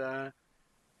is that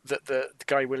the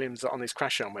Guy Williams on his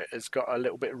crash helmet has got a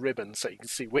little bit of ribbon so you can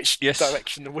see which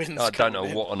direction the wind's I don't know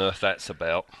coming in. what on earth that's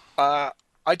about.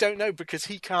 I don't know, because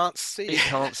he can't see it. He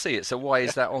can't see it, so why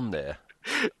is that on there?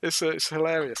 It's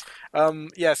hilarious.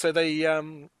 So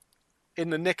they in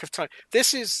the nick of time.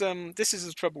 This is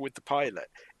the trouble with the pilot.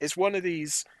 It's one of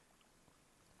these,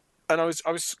 and I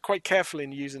was quite careful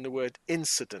in using the word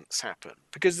incidents happen,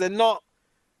 because they're not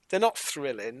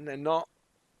thrilling.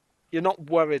 You're not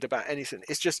worried about anything.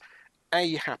 It's just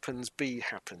A happens, B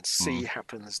happens, C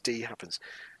happens, D happens,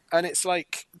 and it's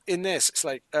like in this, it's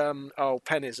like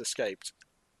Penny's escaped.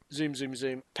 Zoom, zoom,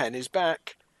 zoom. Penny's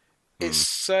back. It's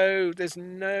so there's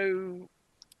no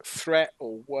threat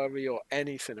or worry or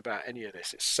anything about any of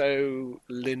this. It's so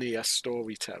linear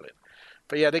storytelling.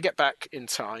 But yeah, they get back in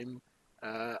time,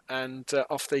 and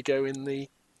off they go in the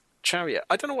chariot.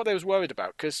 I don't know what they was worried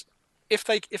about, because if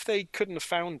they couldn't have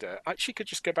found her, she could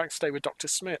just go back and stay with Dr.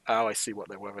 Smith. Oh, I see what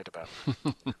they're worried about.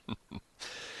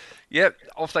 Yep,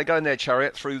 off they go in their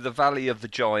chariot through the Valley of the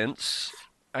Giants.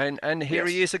 And here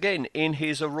he is again in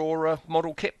his Aurora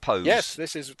model kit pose. Yes,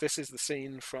 this is the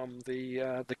scene from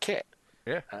the kit.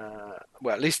 Yeah.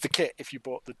 Well, at least the kit if you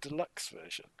bought the deluxe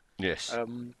version. Yes.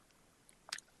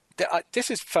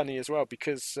 This is funny as well,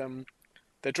 because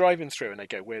they're driving through and they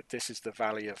go, this is the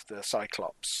Valley of the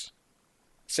Cyclops,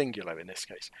 singular in this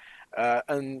case.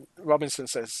 And Robinson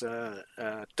says,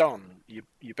 "Don,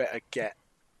 you better get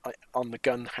on the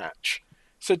gun hatch."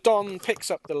 So Don picks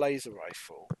up the laser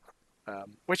rifle.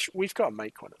 Which we've got to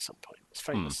make one at some point. It's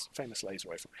famous laser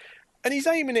rifle, and he's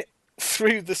aiming it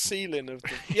through the ceiling of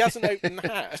the. He hasn't opened the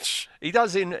hatch. He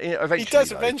does eventually. He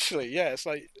does eventually. Yeah, it's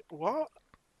like, what?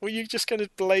 Were you just going to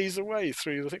blaze away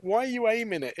through the thing? Why are you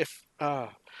aiming it? If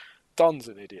Don's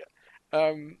an idiot.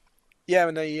 And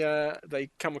they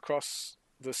come across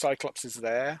the Cyclops is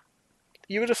there.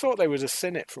 You would have thought they would have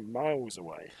seen it from miles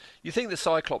away. You think the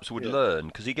Cyclops would learn,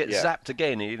 because he gets zapped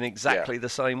again in exactly the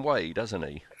same way, doesn't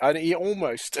he? And he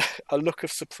almost, a look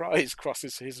of surprise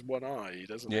crosses his one eye,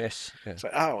 doesn't he? Yes. Yeah. It's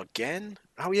like, again?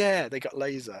 Oh, yeah, they got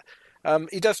laser.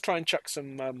 He does try and chuck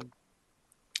some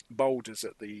boulders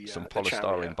at the some the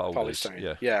polystyrene boulders.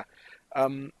 Polystyrene. Yeah.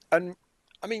 And,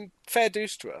 I mean, fair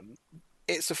dues to him.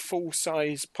 It's a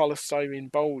full-size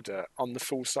polystyrene boulder on the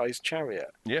full-size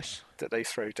chariot. Yes. That they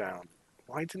throw down.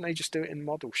 Why didn't they just do it in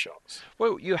model shots?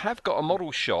 Well, you have got a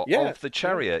model shot of the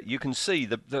chariot. You can see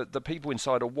the people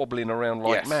inside are wobbling around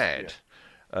like mad.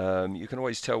 Yeah. You can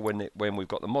always tell when we've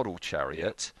got the model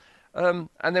chariot. And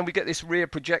then we get this rear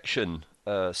projection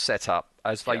set up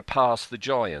as they pass the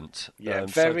giant. Yeah,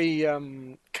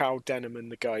 Carl Denham and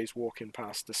the guys walking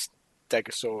past the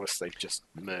Stegosaurus they've just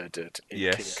murdered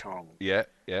in King Kong. Yeah.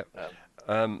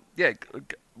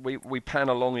 We pan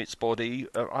along its body.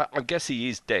 I guess he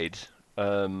is dead.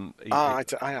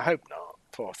 I hope not.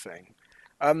 Poor thing.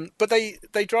 But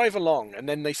they drive along and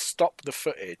then they stop the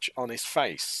footage on his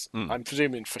face. I'm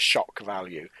presuming for shock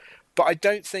value, but I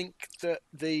don't think that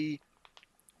the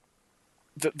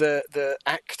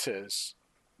actors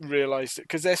realised it,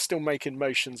 because they're still making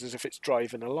motions as if it's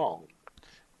driving along.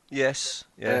 Yes.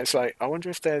 Yeah. It's like, I wonder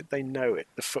if they know it.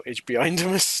 The footage behind them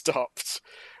has stopped.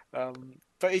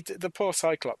 But the poor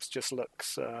Cyclops just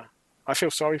looks. I feel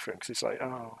sorry for him, because it's like,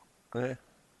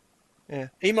 Yeah.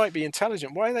 He might be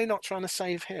intelligent. Why are they not trying to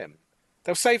save him?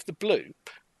 They'll save the Bloop.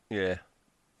 Yeah.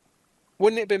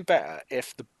 Wouldn't it have been better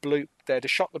if they'd have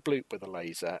shot the Bloop with a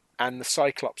laser and the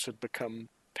Cyclops had become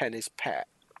Penny's pet?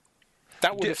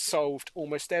 That would have solved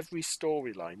almost every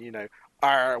storyline.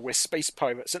 We're space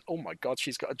pirates, and oh my god,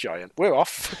 she's got a giant. We're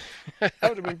off. That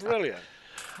would have been brilliant.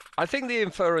 I think the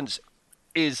inference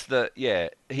is that,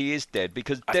 he is dead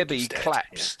because I think Debbie he's dead,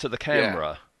 claps to the yeah.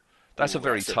 camera. That's Ooh, a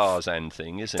very that's a- Tarzan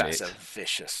thing, isn't That's a it?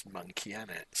 vicious monkey, isn't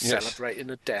it? Yes. Celebrating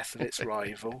the death of its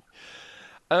rival.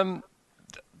 Um,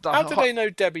 the, How do they know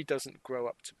Debbie doesn't grow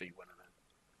up to be one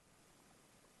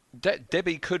of them?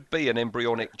 Debbie could be an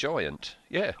embryonic giant.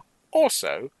 Yeah.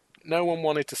 Also, no one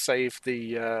wanted to save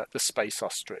the space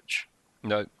ostrich.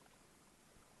 No.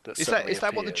 That Is suddenly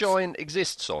that what the appears. giant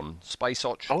exists on? Space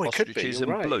Oh, it could be. ostriches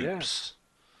You're and right, bloops.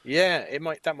 Yeah,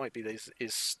 that might be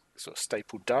his sort of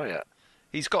staple diet.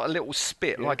 He's got a little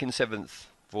spit, Yeah. like in Seventh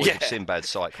Voyage of Yeah. Sinbad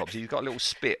Cyclops. He's got a little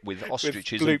spit with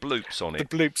ostriches bloop- and bloops on The it,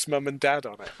 bloop's mum and dad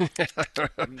on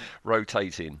it.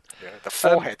 rotating. Yeah, the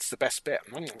forehead's the best bit.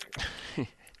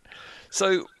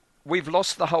 So we've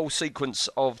lost the whole sequence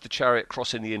of the chariot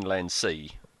crossing the inland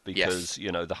sea because,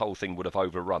 Yes. the whole thing would have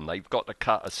overrun. They've got to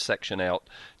cut a section out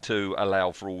to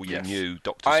allow for all your Yes. new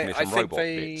Dr. Smith and robot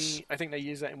bits. I think they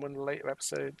use that in one of the later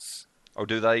episodes. Oh,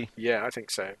 do they? Yeah, I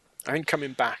think so. I think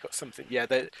coming back or something. Yeah,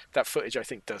 that footage I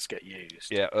think does get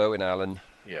used. Yeah, Irwin Allen.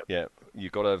 Yep. Yeah,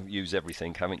 you've got to use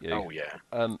everything, haven't you? Oh yeah.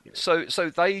 So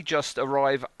they just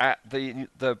arrive at the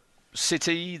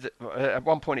city. At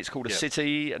one point it's called a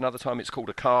city, another time it's called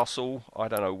a castle. I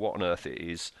don't know what on earth it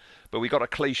is. But we got a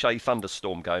cliche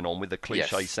thunderstorm going on with the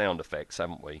cliche sound effects,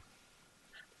 haven't we?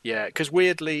 Yeah, because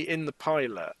weirdly in the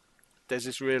pilot, there's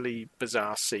this really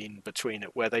bizarre scene between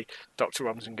it where Dr.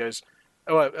 Robinson goes,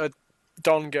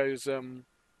 Don goes,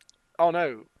 oh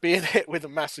no, being hit with a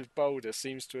massive boulder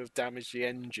seems to have damaged the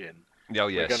engine. Oh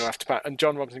yes. We're going to have to pack. And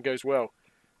John Robinson goes, well,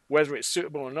 whether it's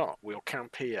suitable or not, we'll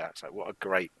camp here. It's like, what a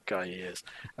great guy he is.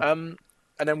 And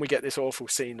then we get this awful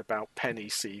scene about Penny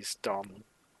sees Don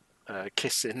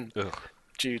kissing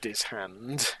Judy's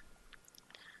hand.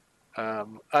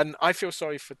 And I feel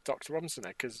sorry for Dr. Robinson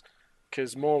there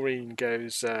because Maureen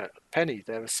goes, Penny,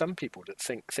 there are some people that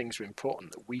think things are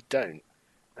important that we don't.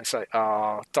 And it's like,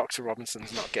 Dr.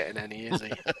 Robinson's not getting any, is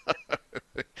he?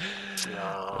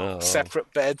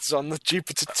 Separate beds on the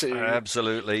Jupiter 2.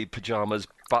 Absolutely, pyjamas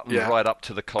buttoned right up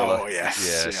to the collar. Oh,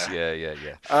 yes.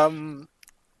 Yeah.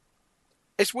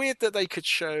 It's weird that they could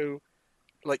show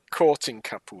like courting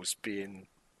couples being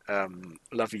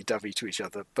lovey-dovey to each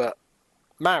other, but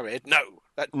married, no,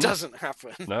 that doesn't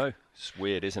happen. No, it's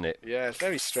weird, isn't it? Yeah, it's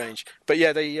very strange. But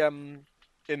yeah, they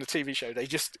in the TV show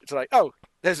it's like, oh,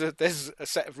 there's a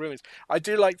set of ruins. I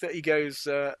do like that he goes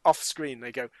off screen.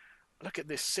 They go, look at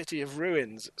this city of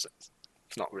ruins.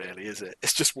 It's not really, is it?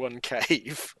 It's just one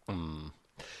cave.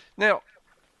 Now,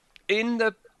 in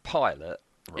the pilot,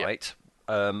 right?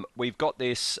 We've got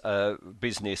this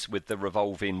business with the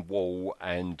revolving wall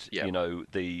and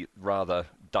the rather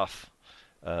duff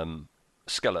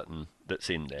skeleton that's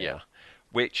in there,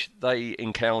 which they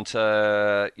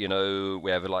encounter. We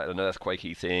have like an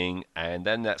earthquakey thing, and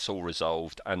then that's all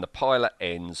resolved, and the pilot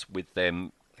ends with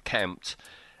them camped,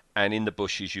 and in the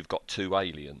bushes you've got two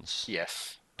aliens.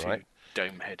 Yes, right? Two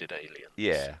dome-headed aliens.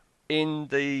 Yeah. In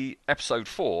the episode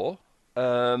 4.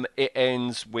 It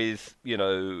ends with,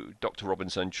 Dr.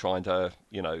 Robinson trying to,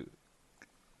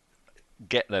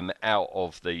 get them out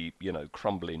of the,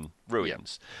 crumbling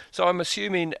ruins. So I'm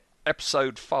assuming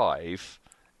episode 5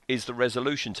 is the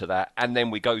resolution to that, and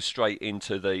then we go straight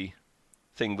into the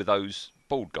thing with those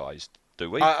bald guys, do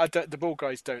we? The bald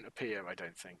guys don't appear, I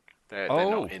don't think. They're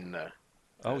not in the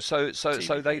so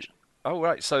they... Oh,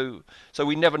 right, so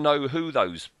we never know who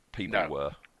those people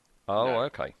were. Oh, No.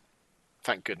 Okay.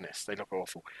 Thank goodness, they look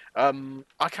awful.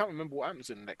 I can't remember what happens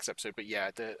in the next episode, but yeah,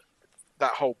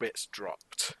 that whole bit's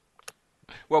dropped.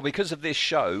 Well, because of this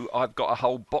show, I've got a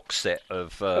whole box set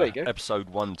of episode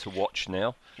 1 to watch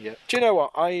now. Yeah. Do you know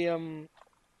what? I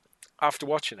after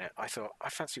watching it, I thought I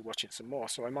fancy watching some more,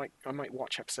 so I might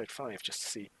watch episode 5 just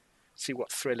to see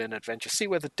what thrill and adventure, see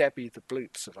whether Debbie the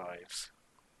Bloop survives.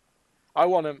 I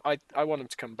want him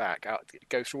to come back,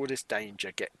 go through all this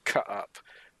danger, get cut up,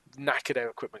 knackered air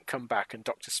equipment, come back, and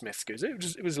Dr. Smith goes,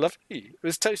 it was lovely, it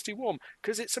was toasty warm,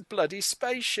 because it's a bloody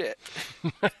spaceship.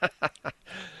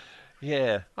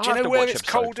 Yeah. Do you know where it's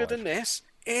colder than this?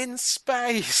 In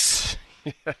space.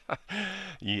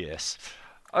 Yes.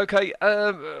 Okay,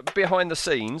 behind the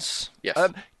scenes.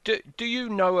 Yes. Do you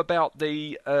know about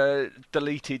the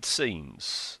deleted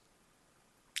scenes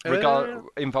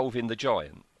involving the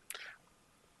giant?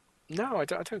 No, I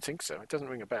don't think so. It doesn't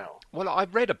ring a bell. Well, I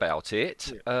read about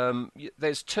it. Yeah.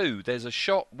 There's two. There's a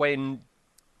shot when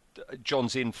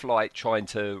John's in flight trying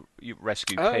to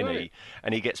rescue Penny, right.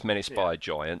 and he gets menaced by a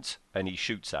giant, and he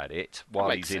shoots at it while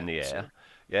he's in the air.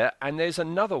 Yeah. And there's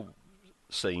another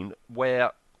scene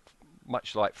where,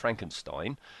 much like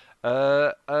Frankenstein,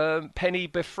 Penny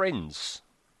befriends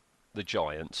the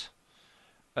giant,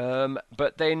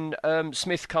 But then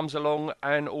Smith comes along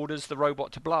and orders the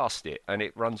robot to blast it, and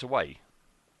it runs away.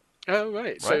 Oh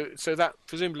right. Right? So that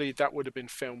presumably that would have been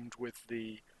filmed with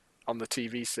on the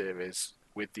TV series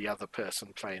with the other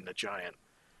person playing the giant.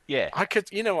 Yeah. I could,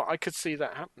 you know what, I could see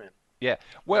that happening. Yeah.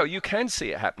 Well, you can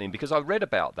see it happening because I read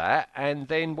about that, and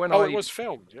then when Oh, it was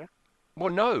filmed, yeah.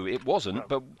 well, no, it wasn't. Oh.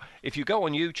 But if you go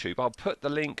on YouTube, I'll put the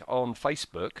link on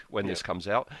Facebook when Yeah. this comes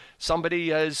out. Somebody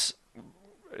has,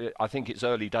 I think it's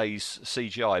early days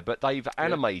CGI, but they've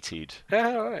animated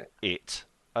Yeah, all right. it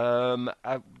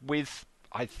with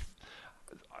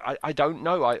I don't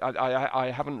know. I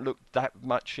haven't looked that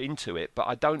much into it, but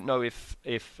I don't know if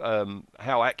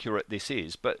how accurate this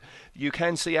is. But you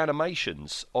can see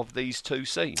animations of these two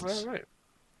scenes. All right.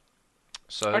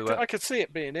 So I could see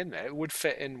it being in there. It would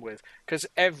fit in with, because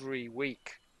every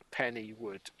week Penny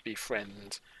would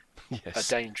befriend yes.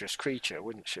 a dangerous creature,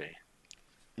 wouldn't she?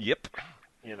 Yep.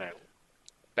 You know,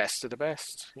 best of the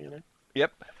best. You know.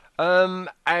 Yep.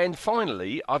 And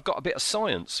finally, I've got a bit of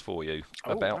science for you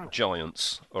about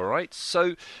giants. All right.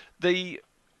 So the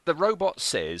robot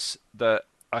says that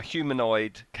a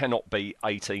humanoid cannot be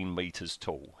 18 meters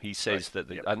tall. He says that,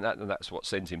 and that's what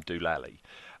sends him doolally.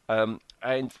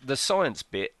 And the science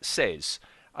bit says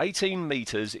 18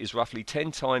 meters is roughly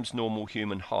 10 times normal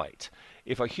human height.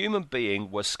 If a human being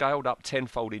were scaled up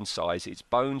tenfold in size, its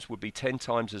bones would be 10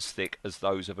 times as thick as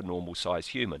those of a normal-sized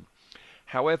human.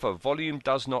 However, volume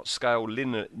does not scale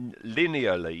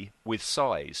linearly with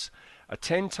size. A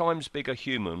 10 times bigger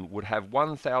human would have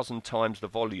 1,000 times the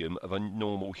volume of a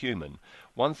normal human.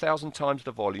 1,000 times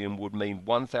the volume would mean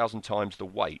 1,000 times the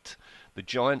weight. The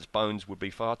giant's bones would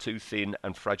be far too thin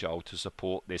and fragile to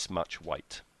support this much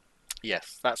weight.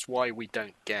 Yes, that's why we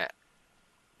don't get,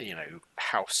 you know,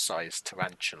 house-sized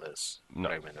tarantulas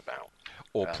roaming about.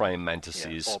 Or praying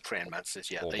mantises. Yeah, or praying mantises,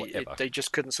 yeah. Or they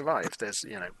just couldn't survive. There's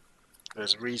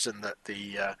a reason that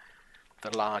the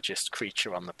largest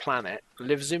creature on the planet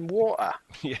lives in water.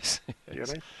 Yes. You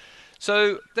know?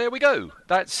 So there we go.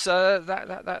 That's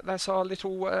that's our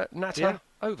little natter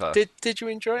over. Did you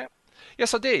enjoy it?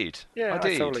 Yes, I did. Yeah, I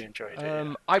did. I totally enjoyed it.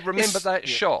 Yeah. I remember that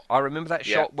shot. I remember that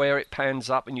Yeah. shot where it pans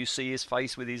up and you see his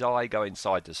face with his eye going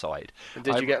side to side. And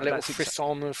did you get a little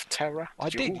frisson of terror? I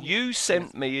did. You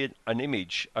sent me an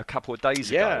image a couple of days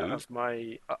ago of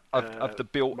my of the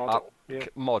built-up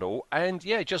model, and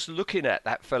just looking at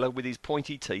that fella with his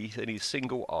pointy teeth and his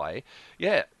single eye,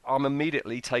 I'm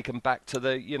immediately taken back to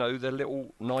the the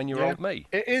little 9-year-old me.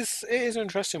 It is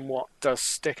interesting what does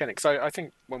stick in it, because I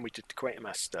think when we did the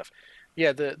Quatermass stuff,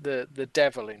 the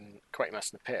devil in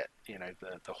Quatermass in the Pit,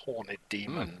 the horned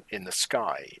demon in the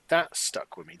sky, that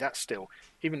stuck with me. That still,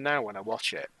 even now when I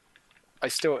watch it,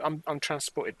 I'm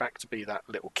transported back to be that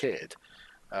little kid.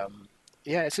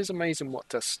 It is amazing what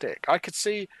does stick. I could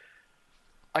see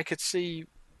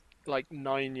like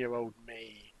 9-year-old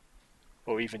me,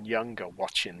 or even younger,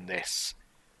 watching this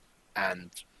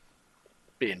and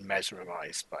being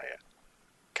mesmerised by it,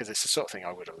 because it's the sort of thing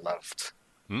I would have loved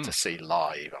to see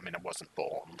live. I mean, I wasn't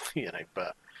born,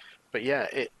 but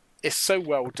it's so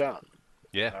well done.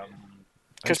 Yeah,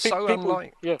 because so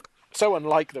unlike so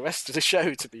unlike the rest of the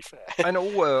show, to be fair. And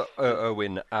all were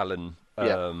Irwin Allen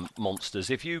monsters.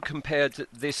 If you compared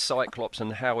this Cyclops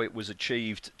and how it was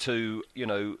achieved to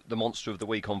the monster of the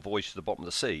week on Voyage to the Bottom of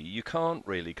the Sea, you can't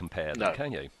really compare them,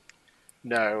 can you?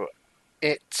 No,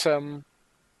 it's a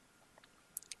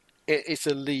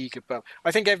league above.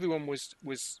 I think everyone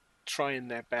was trying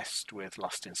their best with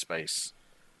Lost in Space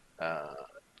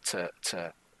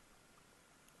to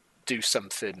do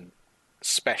something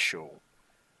special.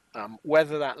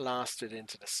 Whether that lasted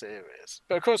into the series,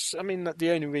 but of course, I mean,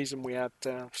 the only reason we had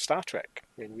Star Trek,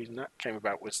 the only reason that came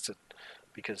about was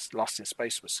because Lost in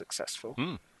Space was successful.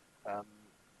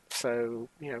 So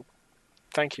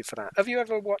thank you for that. Have you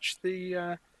ever watched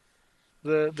the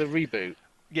reboot?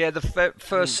 Yeah, the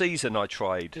first season I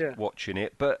tried watching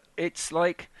it, but it's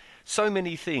like so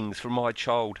many things from my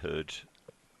childhood.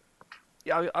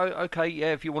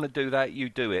 If you want to do that, you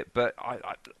do it. But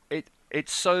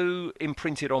it's so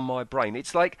imprinted on my brain.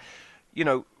 It's like,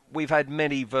 we've had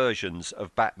many versions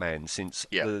of Batman since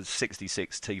the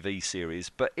 '66 TV series.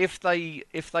 But if they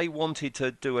wanted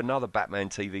to do another Batman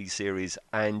TV series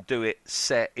and do it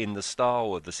set in the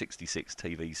style of the '66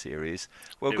 TV series,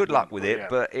 well, good luck with it.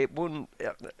 But it wouldn't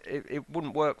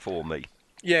work for me.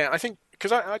 Yeah, I think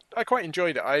because I quite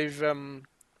enjoyed it.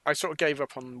 I sort of gave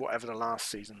up on whatever the last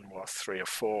season was, 3 or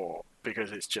 4,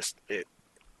 because it's just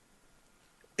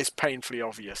it's painfully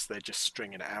obvious they're just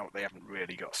stringing it out. They haven't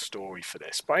really got a story for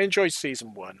this. But I enjoyed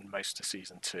season 1 and most of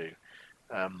season 2.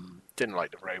 Didn't like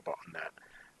the robot on that.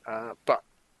 But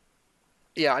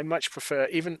yeah, I much prefer,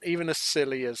 even as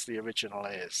silly as the original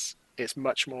is, it's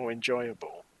much more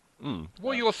enjoyable.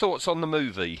 What are your thoughts on the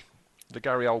movie, the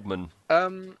Gary Oldman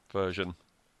version?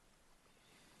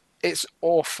 It's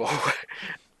awful.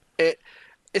 it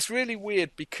it's really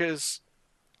weird because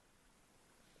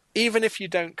even if you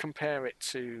don't compare it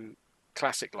to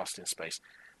classic Lost in Space,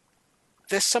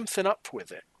 there's something up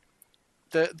with it.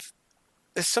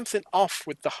 There's something off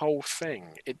with the whole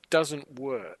thing. It doesn't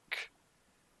work.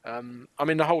 I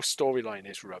mean, the whole storyline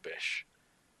is rubbish.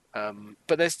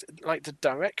 But there's like the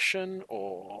direction,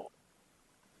 or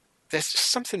there's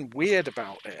just something weird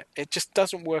about it. It just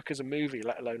doesn't work as a movie,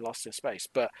 let alone Lost in Space.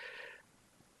 But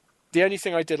the only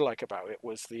thing I did like about it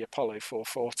was the Apollo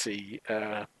 440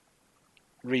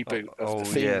 reboot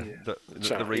of the yeah, theme. the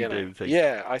So, redo thing.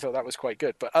 yeah, I thought that was quite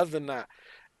good. But other than that,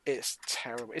 it's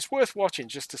terrible. It's worth watching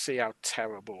just to see how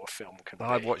terrible a film can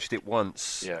I be. watched it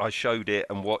once. Yeah. I showed it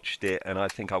and watched it, and I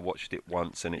think I watched it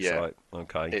once, and it's Yeah. like,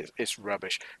 okay. It's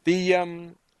rubbish.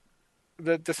 The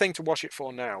thing to watch it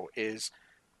for now is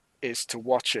to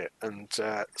watch it and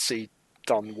see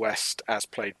Don West as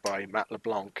played by Matt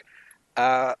LeBlanc,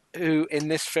 who in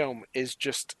this film is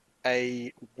just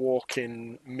a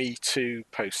walking Me Too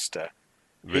poster.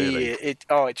 Really? It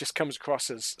just comes across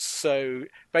as so.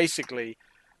 Basically,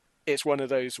 it's one of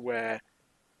those where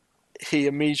he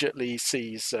immediately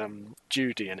sees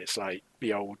Judy, and it's like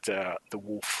the old the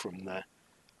wolf from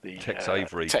the Tex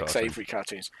Avery Tex cartoon. Avery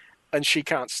cartoons, and she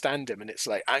can't stand him, and it's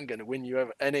like, I'm going to win you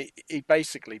over, and he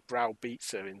basically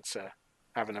browbeats her into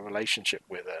having a relationship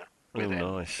with him,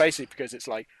 Nice. basically because it's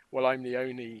like, well, I'm the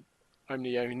only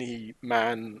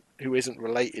man who isn't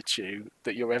related to you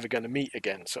that you're ever going to meet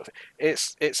again. Sort of thing.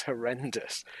 It's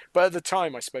horrendous, but at the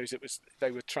time, I suppose it was they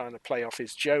were trying to play off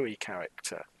his Joey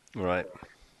character, Right.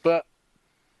 but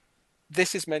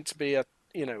this is meant to be a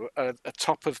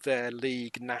top of their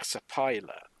league NASA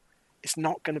pilot. It's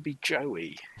not going to be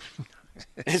Joey.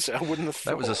 I wouldn't have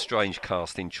thought. That was a strange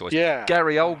casting choice. Yeah.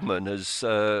 Gary Oldman as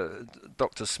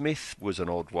Dr. Smith was an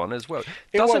odd one as well.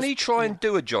 It Doesn't was, he try and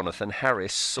do a Jonathan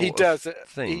Harris sort he does. of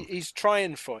thing? He's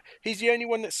trying for it. He's the only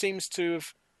one that seems to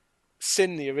have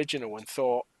seen the original and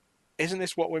thought, isn't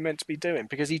this what we're meant to be doing?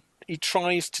 Because he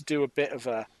tries to do a bit of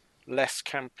a less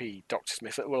campy Dr.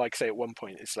 Smith. Well, like I say, at one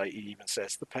point, it's like he even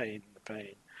says, the pain, the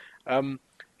pain.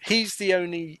 He's the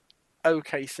only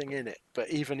okay thing in it, but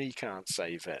even he can't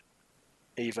save it.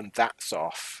 Even that's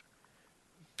off.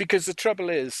 Because the trouble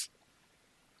is,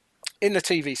 in the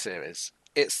TV series,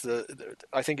 it's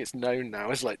I think it's known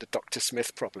now as like the Dr.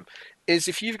 Smith problem, is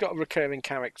if you've got a recurring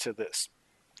character that's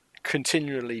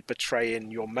continually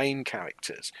betraying your main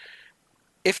characters,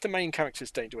 if the main characters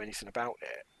don't do anything about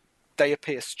it, they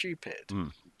appear stupid.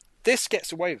 This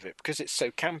gets away with it because it's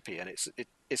so campy and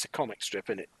it's a comic strip,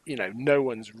 and no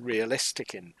one's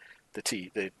realistic in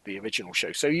the original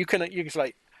show. So you can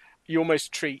like, you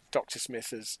almost treat Dr.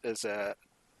 Smith as a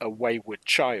wayward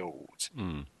child.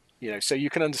 So you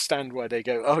can understand why they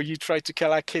go, oh, you tried to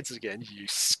kill our kids again, you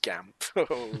scamp.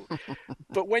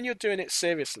 But when you're doing it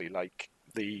seriously, like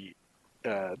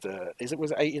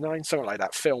was it 89, something like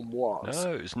that film was.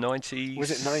 No, it was 90.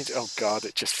 Was it 90? Oh God,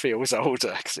 it just feels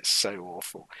older because it's so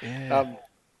awful. Yeah.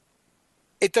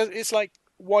 It's like,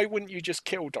 why wouldn't you just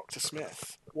kill Dr.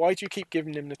 Smith? Why do you keep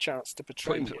giving him the chance to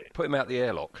betray you? Put him out the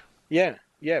airlock. Yeah,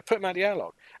 put him out the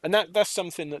airlock, and that's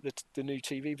something that the new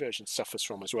TV version suffers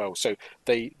from as well. So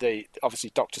they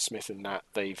obviously, Dr. Smith in that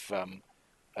they've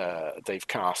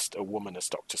cast a woman as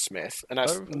Dr. Smith, and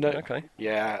that's okay.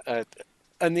 Yeah,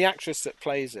 and the actress that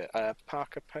plays it,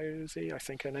 Parker Posey, I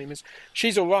think her name is.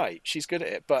 She's all right. She's good at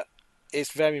it, but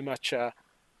it's very much I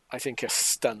think a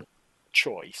stunt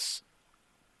choice.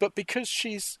 But because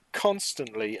she's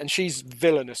constantly, and she's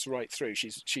villainous right through,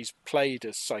 she's played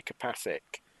as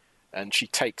psychopathic, and she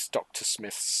takes Dr.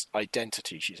 Smith's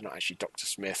identity. She's not actually Dr.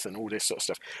 Smith and all this sort of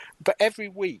stuff. But every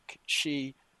week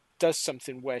she does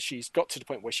something where she's got to the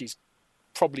point where she's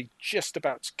probably just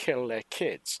about to kill their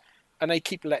kids, and they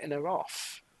keep letting her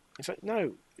off. It's like,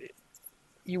 no,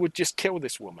 you would just kill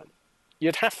this woman.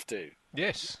 You'd have to.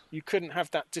 Yes. You couldn't have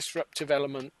that disruptive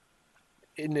element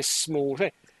in this small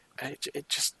thing. It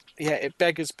just, it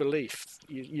beggars belief.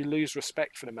 You lose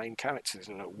respect for the main characters.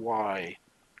 And like, why?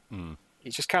 You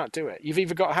just can't do it. You've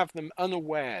either got to have them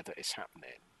unaware that it's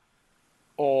happening,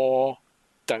 or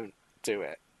don't do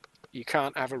it. You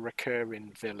can't have a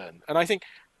recurring villain. And I think,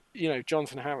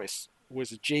 Jonathan Harris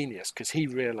was a genius because he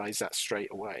realised that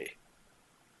straight away.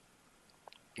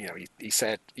 He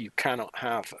said you cannot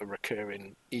have a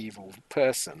recurring evil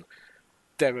person.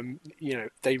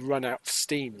 They run out of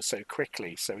steam so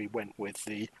quickly. So he went with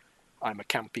I'm a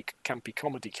campy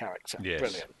comedy character. Yes.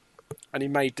 Brilliant. and he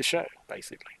made the show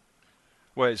basically.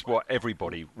 Well, it's what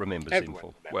everybody remembers him Everyone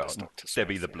for. remembers Well, Dr.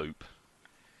 Debbie Smith, the Bloop.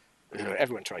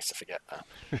 Everyone tries to forget that.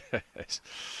 Yes.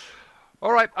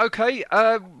 All right, okay.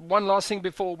 One last thing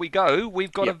before we go.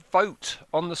 We've got a vote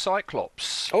on the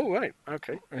Cyclops. Oh, right.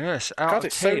 Okay. Yes, out God, of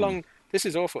it's 10. so long. This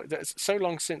is awful. It's so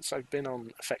long since I've been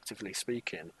on Effectively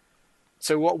Speaking.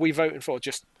 So what are we voting for?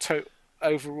 Just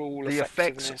overall The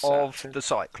effects effectiveness of the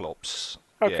Cyclops.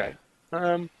 Okay.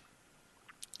 Yeah.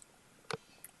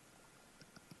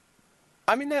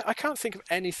 I mean, I can't think of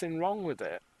anything wrong with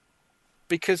it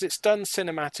because it's done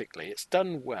cinematically. It's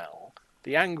done well.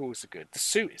 The angles are good. The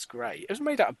suit is great. It was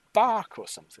made out of bark or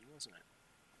something, wasn't it?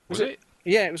 Was it?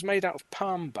 Yeah, it was made out of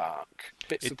palm bark.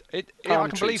 Bits of I palm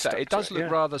can trees believe that. stuck It to does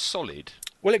look rather solid.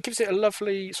 Well, it gives it a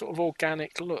lovely sort of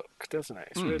organic look, doesn't it?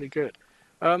 It's really good.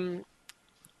 That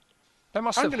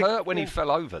must have hurt when he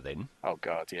fell over then. Oh,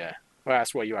 God, yeah. Well,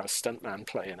 that's why you have a stuntman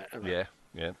playing it, isn't it?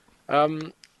 Yeah.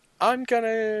 I'm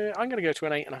gonna go to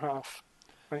an 8.5. I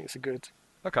think it's a good.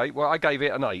 Okay, well, I gave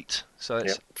it an 8, so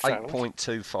it's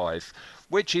 8.25,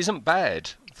 which isn't bad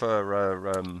for,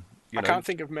 I can't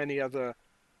think of many other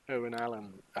Owen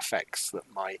Allen effects that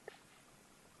might.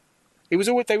 They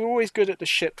were always good at the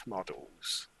ship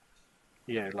models,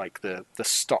 like the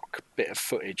stock bit of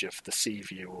footage of the sea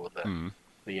view or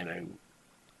the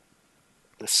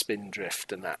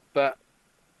spindrift and that. But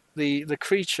the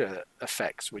creature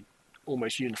effects were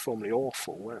almost uniformly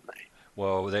awful, weren't they?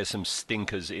 Well, there's some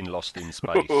stinkers in Lost in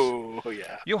Space. Oh,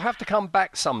 yeah. You'll have to come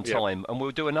back sometime, and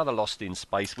we'll do another Lost in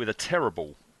Space with a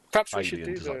terrible Perhaps we alien should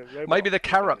do design. the robot. Maybe the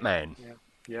Carrot Man.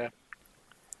 Yeah,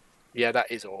 that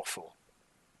is awful.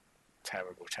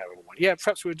 Terrible one. Yeah,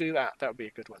 perhaps we'll do that. That would be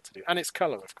a good one to do. And it's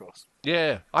colour, of course.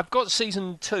 Yeah, I've got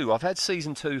season 2. I've had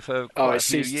season 2 for quite a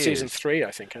few years. Season 3,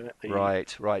 I think, isn't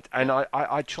it? Right. And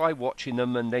I try watching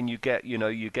them, and then you get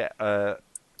a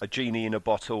genie in a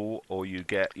bottle, or you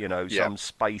get some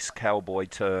space cowboy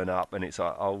turn up, and it's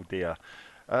like, oh dear.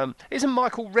 Isn't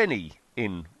Michael Rennie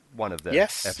in one of the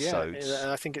episodes?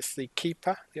 Yeah. I think it's The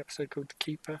Keeper, the episode called The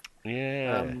Keeper.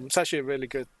 Yeah. It's actually a really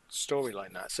good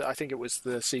storyline, that. So I think it was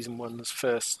the season 1's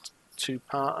first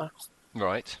two-parter.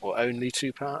 Right. Or only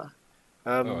two-parter.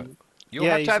 Right. You'll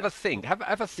have to have a think.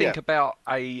 Have a think about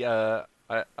an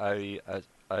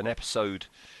episode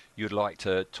you'd like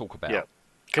to talk about. Yeah.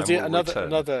 Because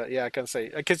I can say,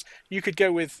 because you could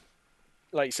go with,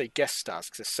 like you say, guest stars,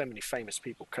 because there's so many famous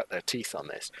people cut their teeth on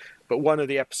this. But one of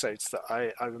the episodes that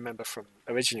I remember from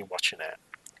originally watching it,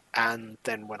 and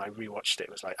then when I rewatched it,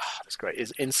 it was like, that's great,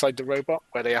 is Inside the Robot,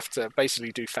 where they have to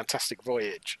basically do Fantastic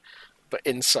Voyage, but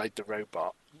inside the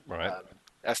robot. Right.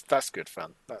 That's good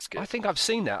fun. That's good. I think I've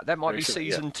seen that. That might be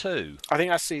season 2. I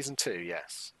think that's season 2,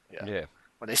 yes. Yeah.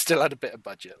 When they still had a bit of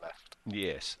budget left.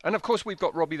 Yes. And of course we've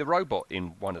got Robbie the Robot in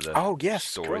one of the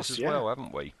stories as well,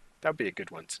 haven't we? That'd be a good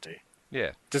one to do.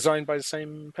 Yeah. Designed by the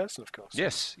same person, of course.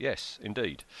 Yes,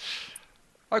 indeed.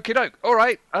 Okie doke. All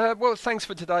right. Well, thanks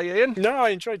for today, Ian. No, I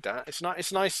enjoyed that.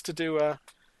 It's nice to do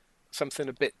something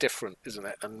a bit different, isn't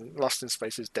it? And Lost in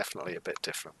Space is definitely a bit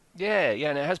different. Yeah,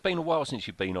 and it has been a while since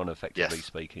you've been on, Effectively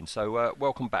Speaking. So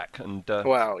welcome back. And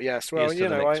yes. Well, here's to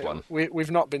the next one.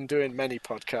 We've not been doing many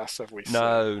podcasts, have we?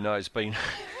 No, it's been.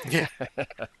 Yeah.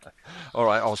 All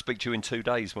right, I'll speak to you in 2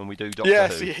 days when we do Doctor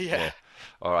Who. Yes, yeah.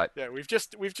 All right. Yeah, we've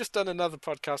just done another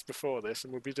podcast before this,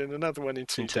 and we'll be doing another one in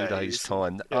 2 days. 2 days'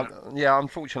 time. Yeah.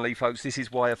 Unfortunately, folks, this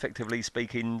is why Effectively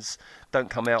Speakings don't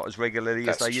come out as regularly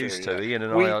as they used to. Ian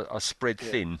and I are spread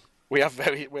thin. We're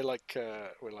like the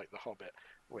Hobbit.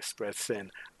 We're spread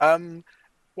thin.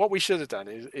 What we should have done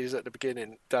is at the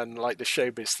beginning done like the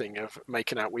showbiz thing of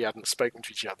making out we hadn't spoken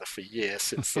to each other for years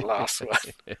since the last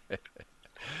one.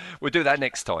 We'll do that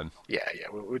next time. Yeah,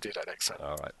 we'll do that next time.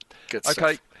 All right. Good stuff.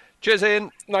 Okay. Cheers, Ian.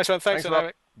 Nice one. Thanks a lot.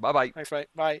 Eric. Bye-bye. Thanks, mate.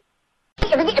 Bye.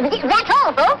 That's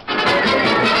all, folks.